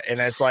see that. And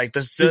it's like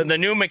the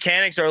new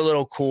mechanics are a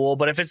little cool,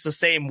 but if it's the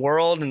same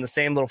world and the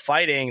same little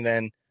fighting,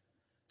 then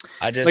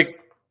it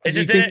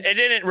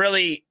didn't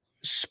really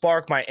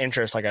spark my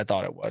interest like I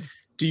thought it would.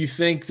 Do you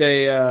think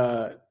they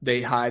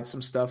hide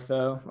some stuff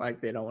though?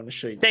 Like they don't want to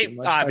show you too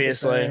much.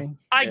 Obviously,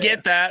 I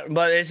get that,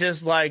 but it's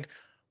just like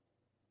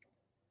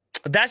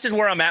that's just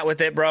where I'm at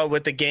with it, bro.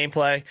 With the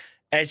gameplay,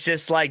 it's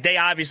just like they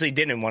obviously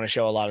didn't want to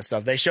show a lot of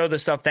stuff. They showed the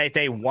stuff that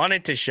they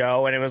wanted to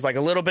show, and it was like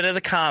a little bit of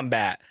the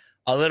combat,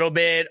 a little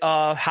bit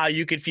of how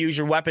you could fuse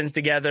your weapons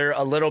together,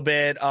 a little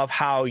bit of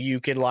how you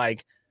could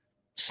like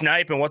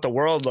snipe and what the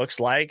world looks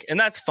like, and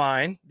that's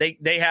fine.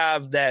 They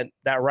have that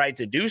right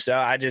to do so.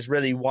 I just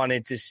really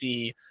wanted to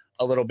see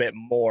a little bit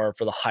more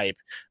for the hype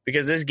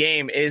because this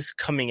game is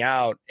coming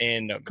out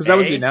in because that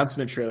was the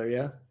announcement trailer.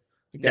 It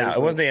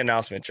wasn't the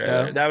announcement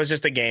trailer. No. That was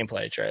just a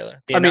gameplay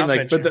trailer.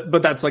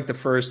 But that's like the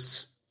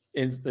first.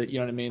 You know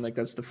what I mean? Like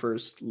that's the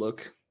first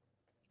look.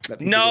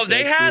 No,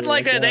 they had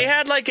like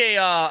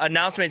a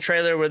announcement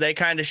trailer where they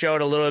kind of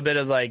showed a little bit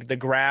of like the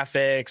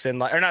graphics and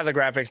like, or not the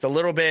graphics, the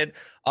little bit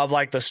of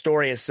like the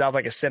story itself,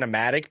 like a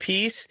cinematic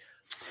piece.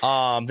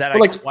 Like a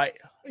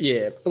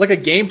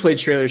gameplay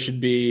trailer should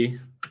be.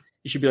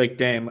 You should be like,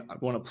 damn, I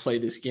want to play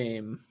this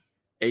game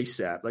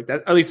ASAP. Like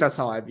that. At least that's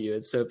how I view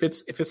it. So if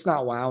it's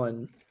not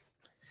wowing,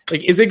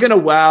 like, is it going to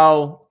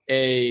wow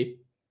a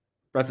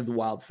Breath of the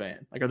Wild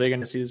fan? Like, are they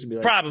going to see this and be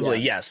like, probably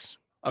yes.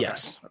 Okay.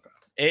 Yes. Okay.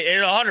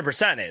 It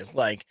 100% is.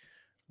 Like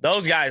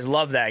those guys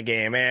love that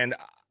game, and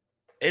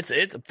it's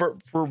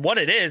for what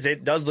it is.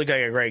 It does look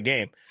like a great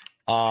game.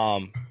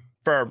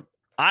 For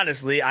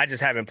honestly, I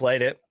just haven't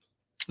played it,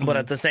 but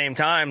at the same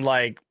time,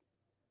 like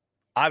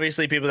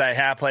obviously people that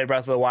have played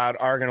Breath of the Wild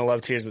are going to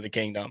love Tears of the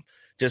Kingdom.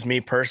 Just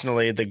me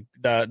personally,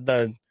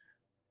 the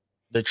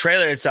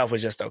trailer itself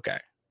was just okay.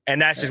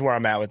 And that's just where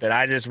I'm at with it.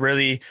 I just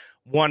really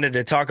wanted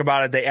to talk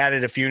about it. They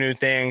added a few new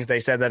things. They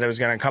said that it was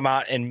going to come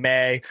out in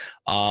May.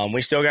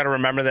 We still got to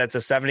remember that it's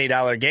a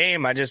 $70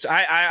 game. I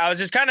was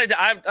just kind of,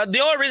 the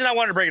only reason I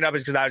wanted to bring it up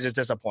is because I was just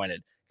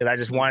disappointed, because I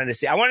just wanted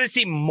to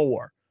see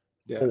more.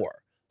 Yeah. More.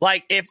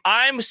 Like, if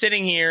I'm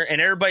sitting here and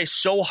everybody's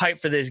so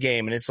hyped for this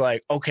game, and it's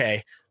like,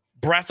 okay,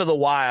 Breath of the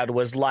Wild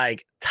was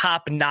like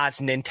top-notch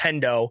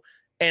Nintendo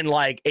in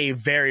like a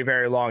very,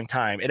 very long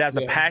time. It has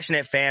a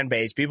passionate fan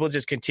base. People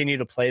just continue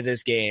to play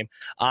this game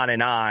on,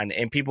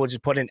 and people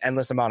just put in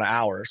endless amount of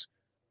hours.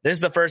 This is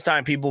the first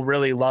time people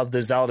really love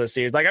the Zelda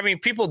series. Like, I mean,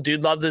 people do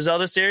love the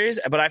Zelda series,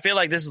 but I feel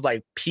like this is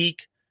like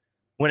peak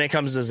when it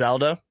comes to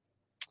Zelda,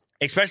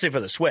 especially for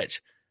the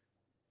Switch.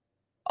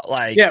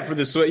 Like, yeah, for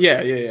the Switch.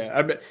 Yeah.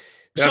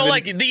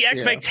 The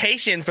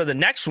expectation for the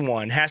next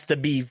one has to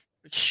be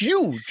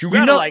huge. You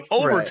gotta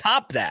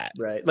overtop that.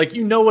 Right. Like,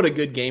 what a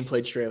good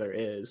gameplay trailer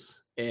is.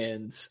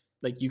 And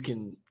like, you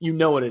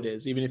what it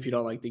is, even if you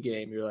don't like the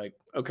game, you're like,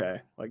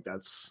 okay, like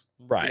that's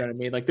right. You know what I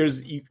mean? Like,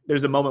 there's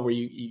a moment where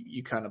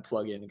you kind of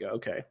plug in and go,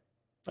 okay,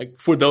 like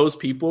for those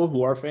people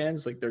who are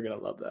fans, like they're going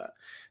to love that.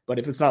 But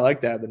if it's not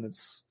like that, then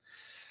it's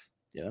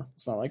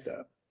not like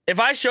that. If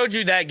I showed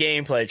you that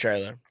gameplay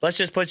trailer, we're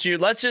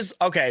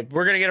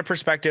going to get a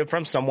perspective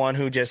from someone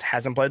who just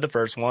hasn't played the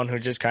first one, who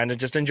just kind of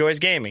just enjoys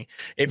gaming.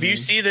 If you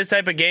see this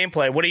type of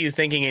gameplay, what are you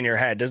thinking in your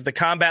head? Does the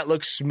combat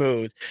look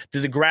smooth?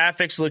 Do the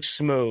graphics look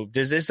smooth?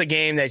 Is this a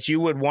game that you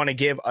would want to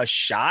give a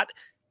shot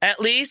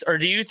at least? Or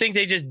do you think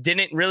they just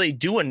didn't really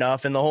do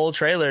enough in the whole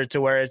trailer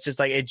to where it's just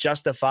like it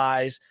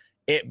justifies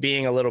it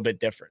being a little bit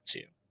different to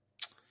you?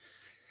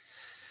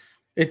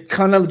 It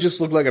kind of just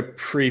looked like a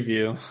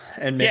preview,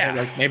 and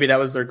maybe that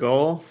was their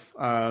goal.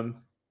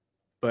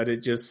 But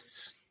it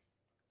just,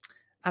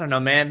 I don't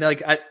know, man.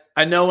 Like,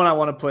 I know when I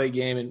want to play a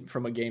game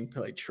from a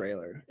gameplay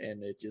trailer,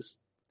 and it just,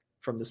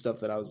 from the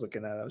stuff that I was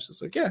looking at, I was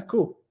just like, yeah,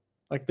 cool.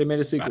 Like, they made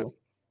a sequel, right.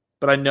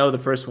 But I know the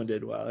first one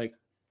did well. Like,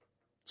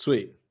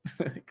 sweet.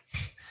 You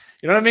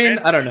know what I mean?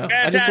 I don't know.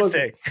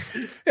 Fantastic.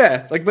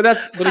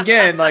 But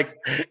again, like,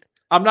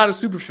 I'm not a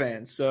super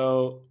fan,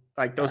 so.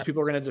 Like, those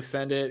people are going to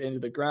defend it into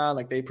the ground.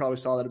 Like, they probably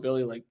saw that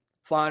ability. Like,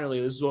 finally,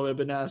 this is what I've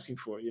been asking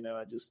for.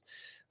 I just,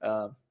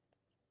 I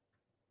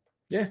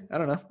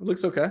don't know. It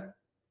looks okay.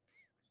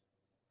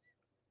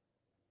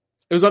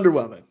 It was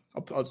underwhelming.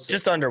 I'll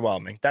just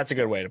underwhelming. That's a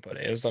good way to put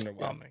it. It was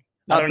underwhelming.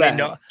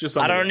 Yeah.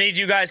 I don't need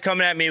you guys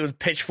coming at me with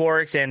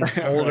pitchforks and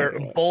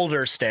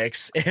boulder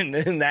sticks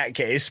in that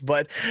case.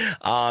 But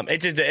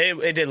it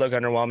did look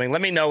underwhelming.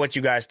 Let me know what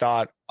you guys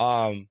thought.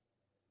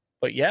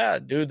 But yeah,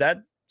 dude,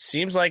 that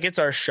seems like it's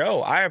our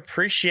show. I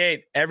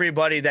appreciate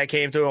everybody that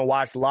came through and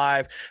watched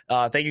live.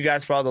 Thank you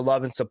guys for all the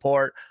love and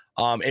support.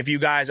 If you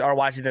guys are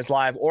watching this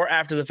live or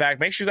after the fact,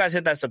 make sure you guys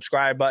hit that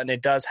subscribe button.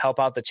 It does help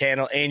out the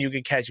channel, and you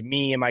can catch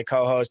me and my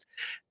co-host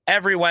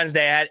every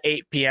Wednesday at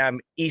 8 p.m.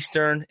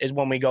 Eastern is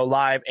when we go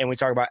live, and we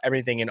talk about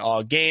everything in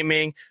all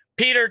gaming.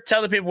 Peter,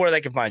 tell the people where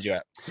they can find you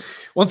at.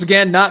 Once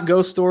again, Not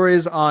Ghost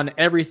Stories on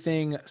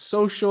everything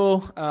social.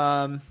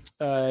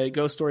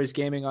 Ghost Stories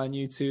Gaming on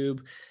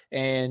YouTube.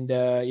 And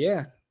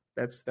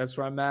that's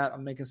where I'm at.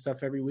 I'm making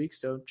stuff every week,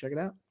 so check it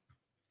out.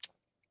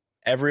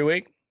 Every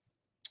week?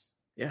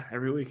 Yeah,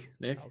 every week,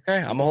 Nick. Okay,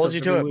 I'm gonna hold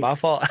you to it. My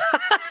fault.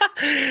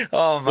 Oh my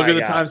God. Look at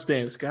the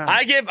timestamps. God.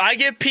 I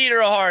give Peter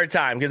a hard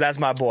time because that's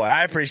my boy.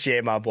 I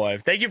appreciate my boy.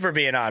 Thank you for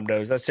being on,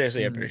 dudes. I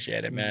seriously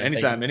appreciate it, man.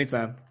 Anytime.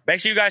 Make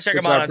sure you guys check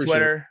him out on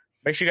Twitter.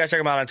 Make sure you guys check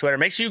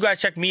you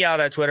guys check me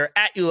out on Twitter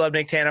at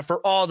YouLoveNickTana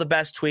for all the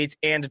best tweets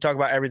and to talk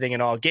about everything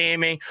in all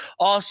gaming.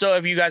 Also,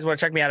 if you guys want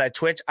to check me out at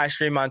Twitch, I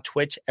stream on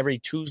Twitch every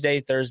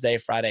Tuesday, Thursday,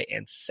 Friday,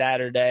 and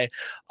Saturday.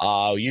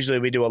 Usually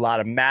we do a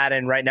lot of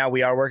Madden. Right now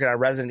we are working on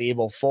Resident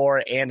Evil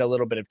 4 and a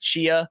little bit of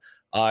Chia.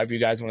 If you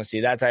guys want to see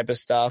that type of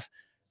stuff.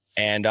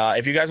 And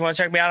if you guys want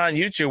to check me out on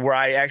YouTube, where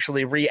I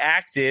actually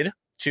reacted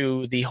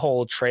to the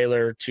whole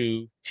trailer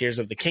to Tears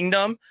of the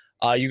Kingdom,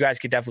 you guys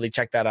could definitely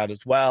check that out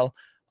as well.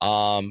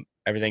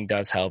 Everything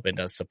does help and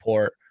does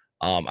support.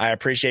 I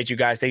appreciate you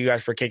guys. Thank you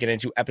guys for kicking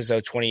into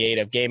episode 28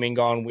 of Gaming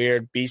Gone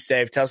Weird. Be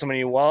safe. Tell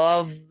somebody you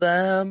love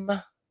them.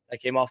 That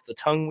came off the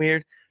tongue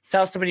weird.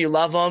 Tell somebody you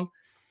love them.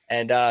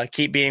 And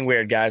keep being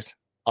weird, guys.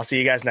 I'll see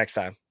you guys next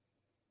time.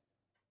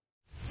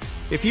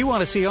 If you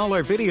want to see all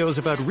our videos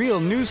about real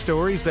news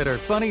stories that are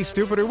funny,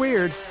 stupid, or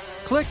weird,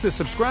 click the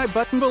subscribe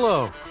button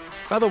below.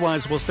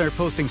 Otherwise, we'll start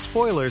posting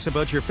spoilers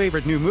about your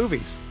favorite new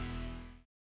movies.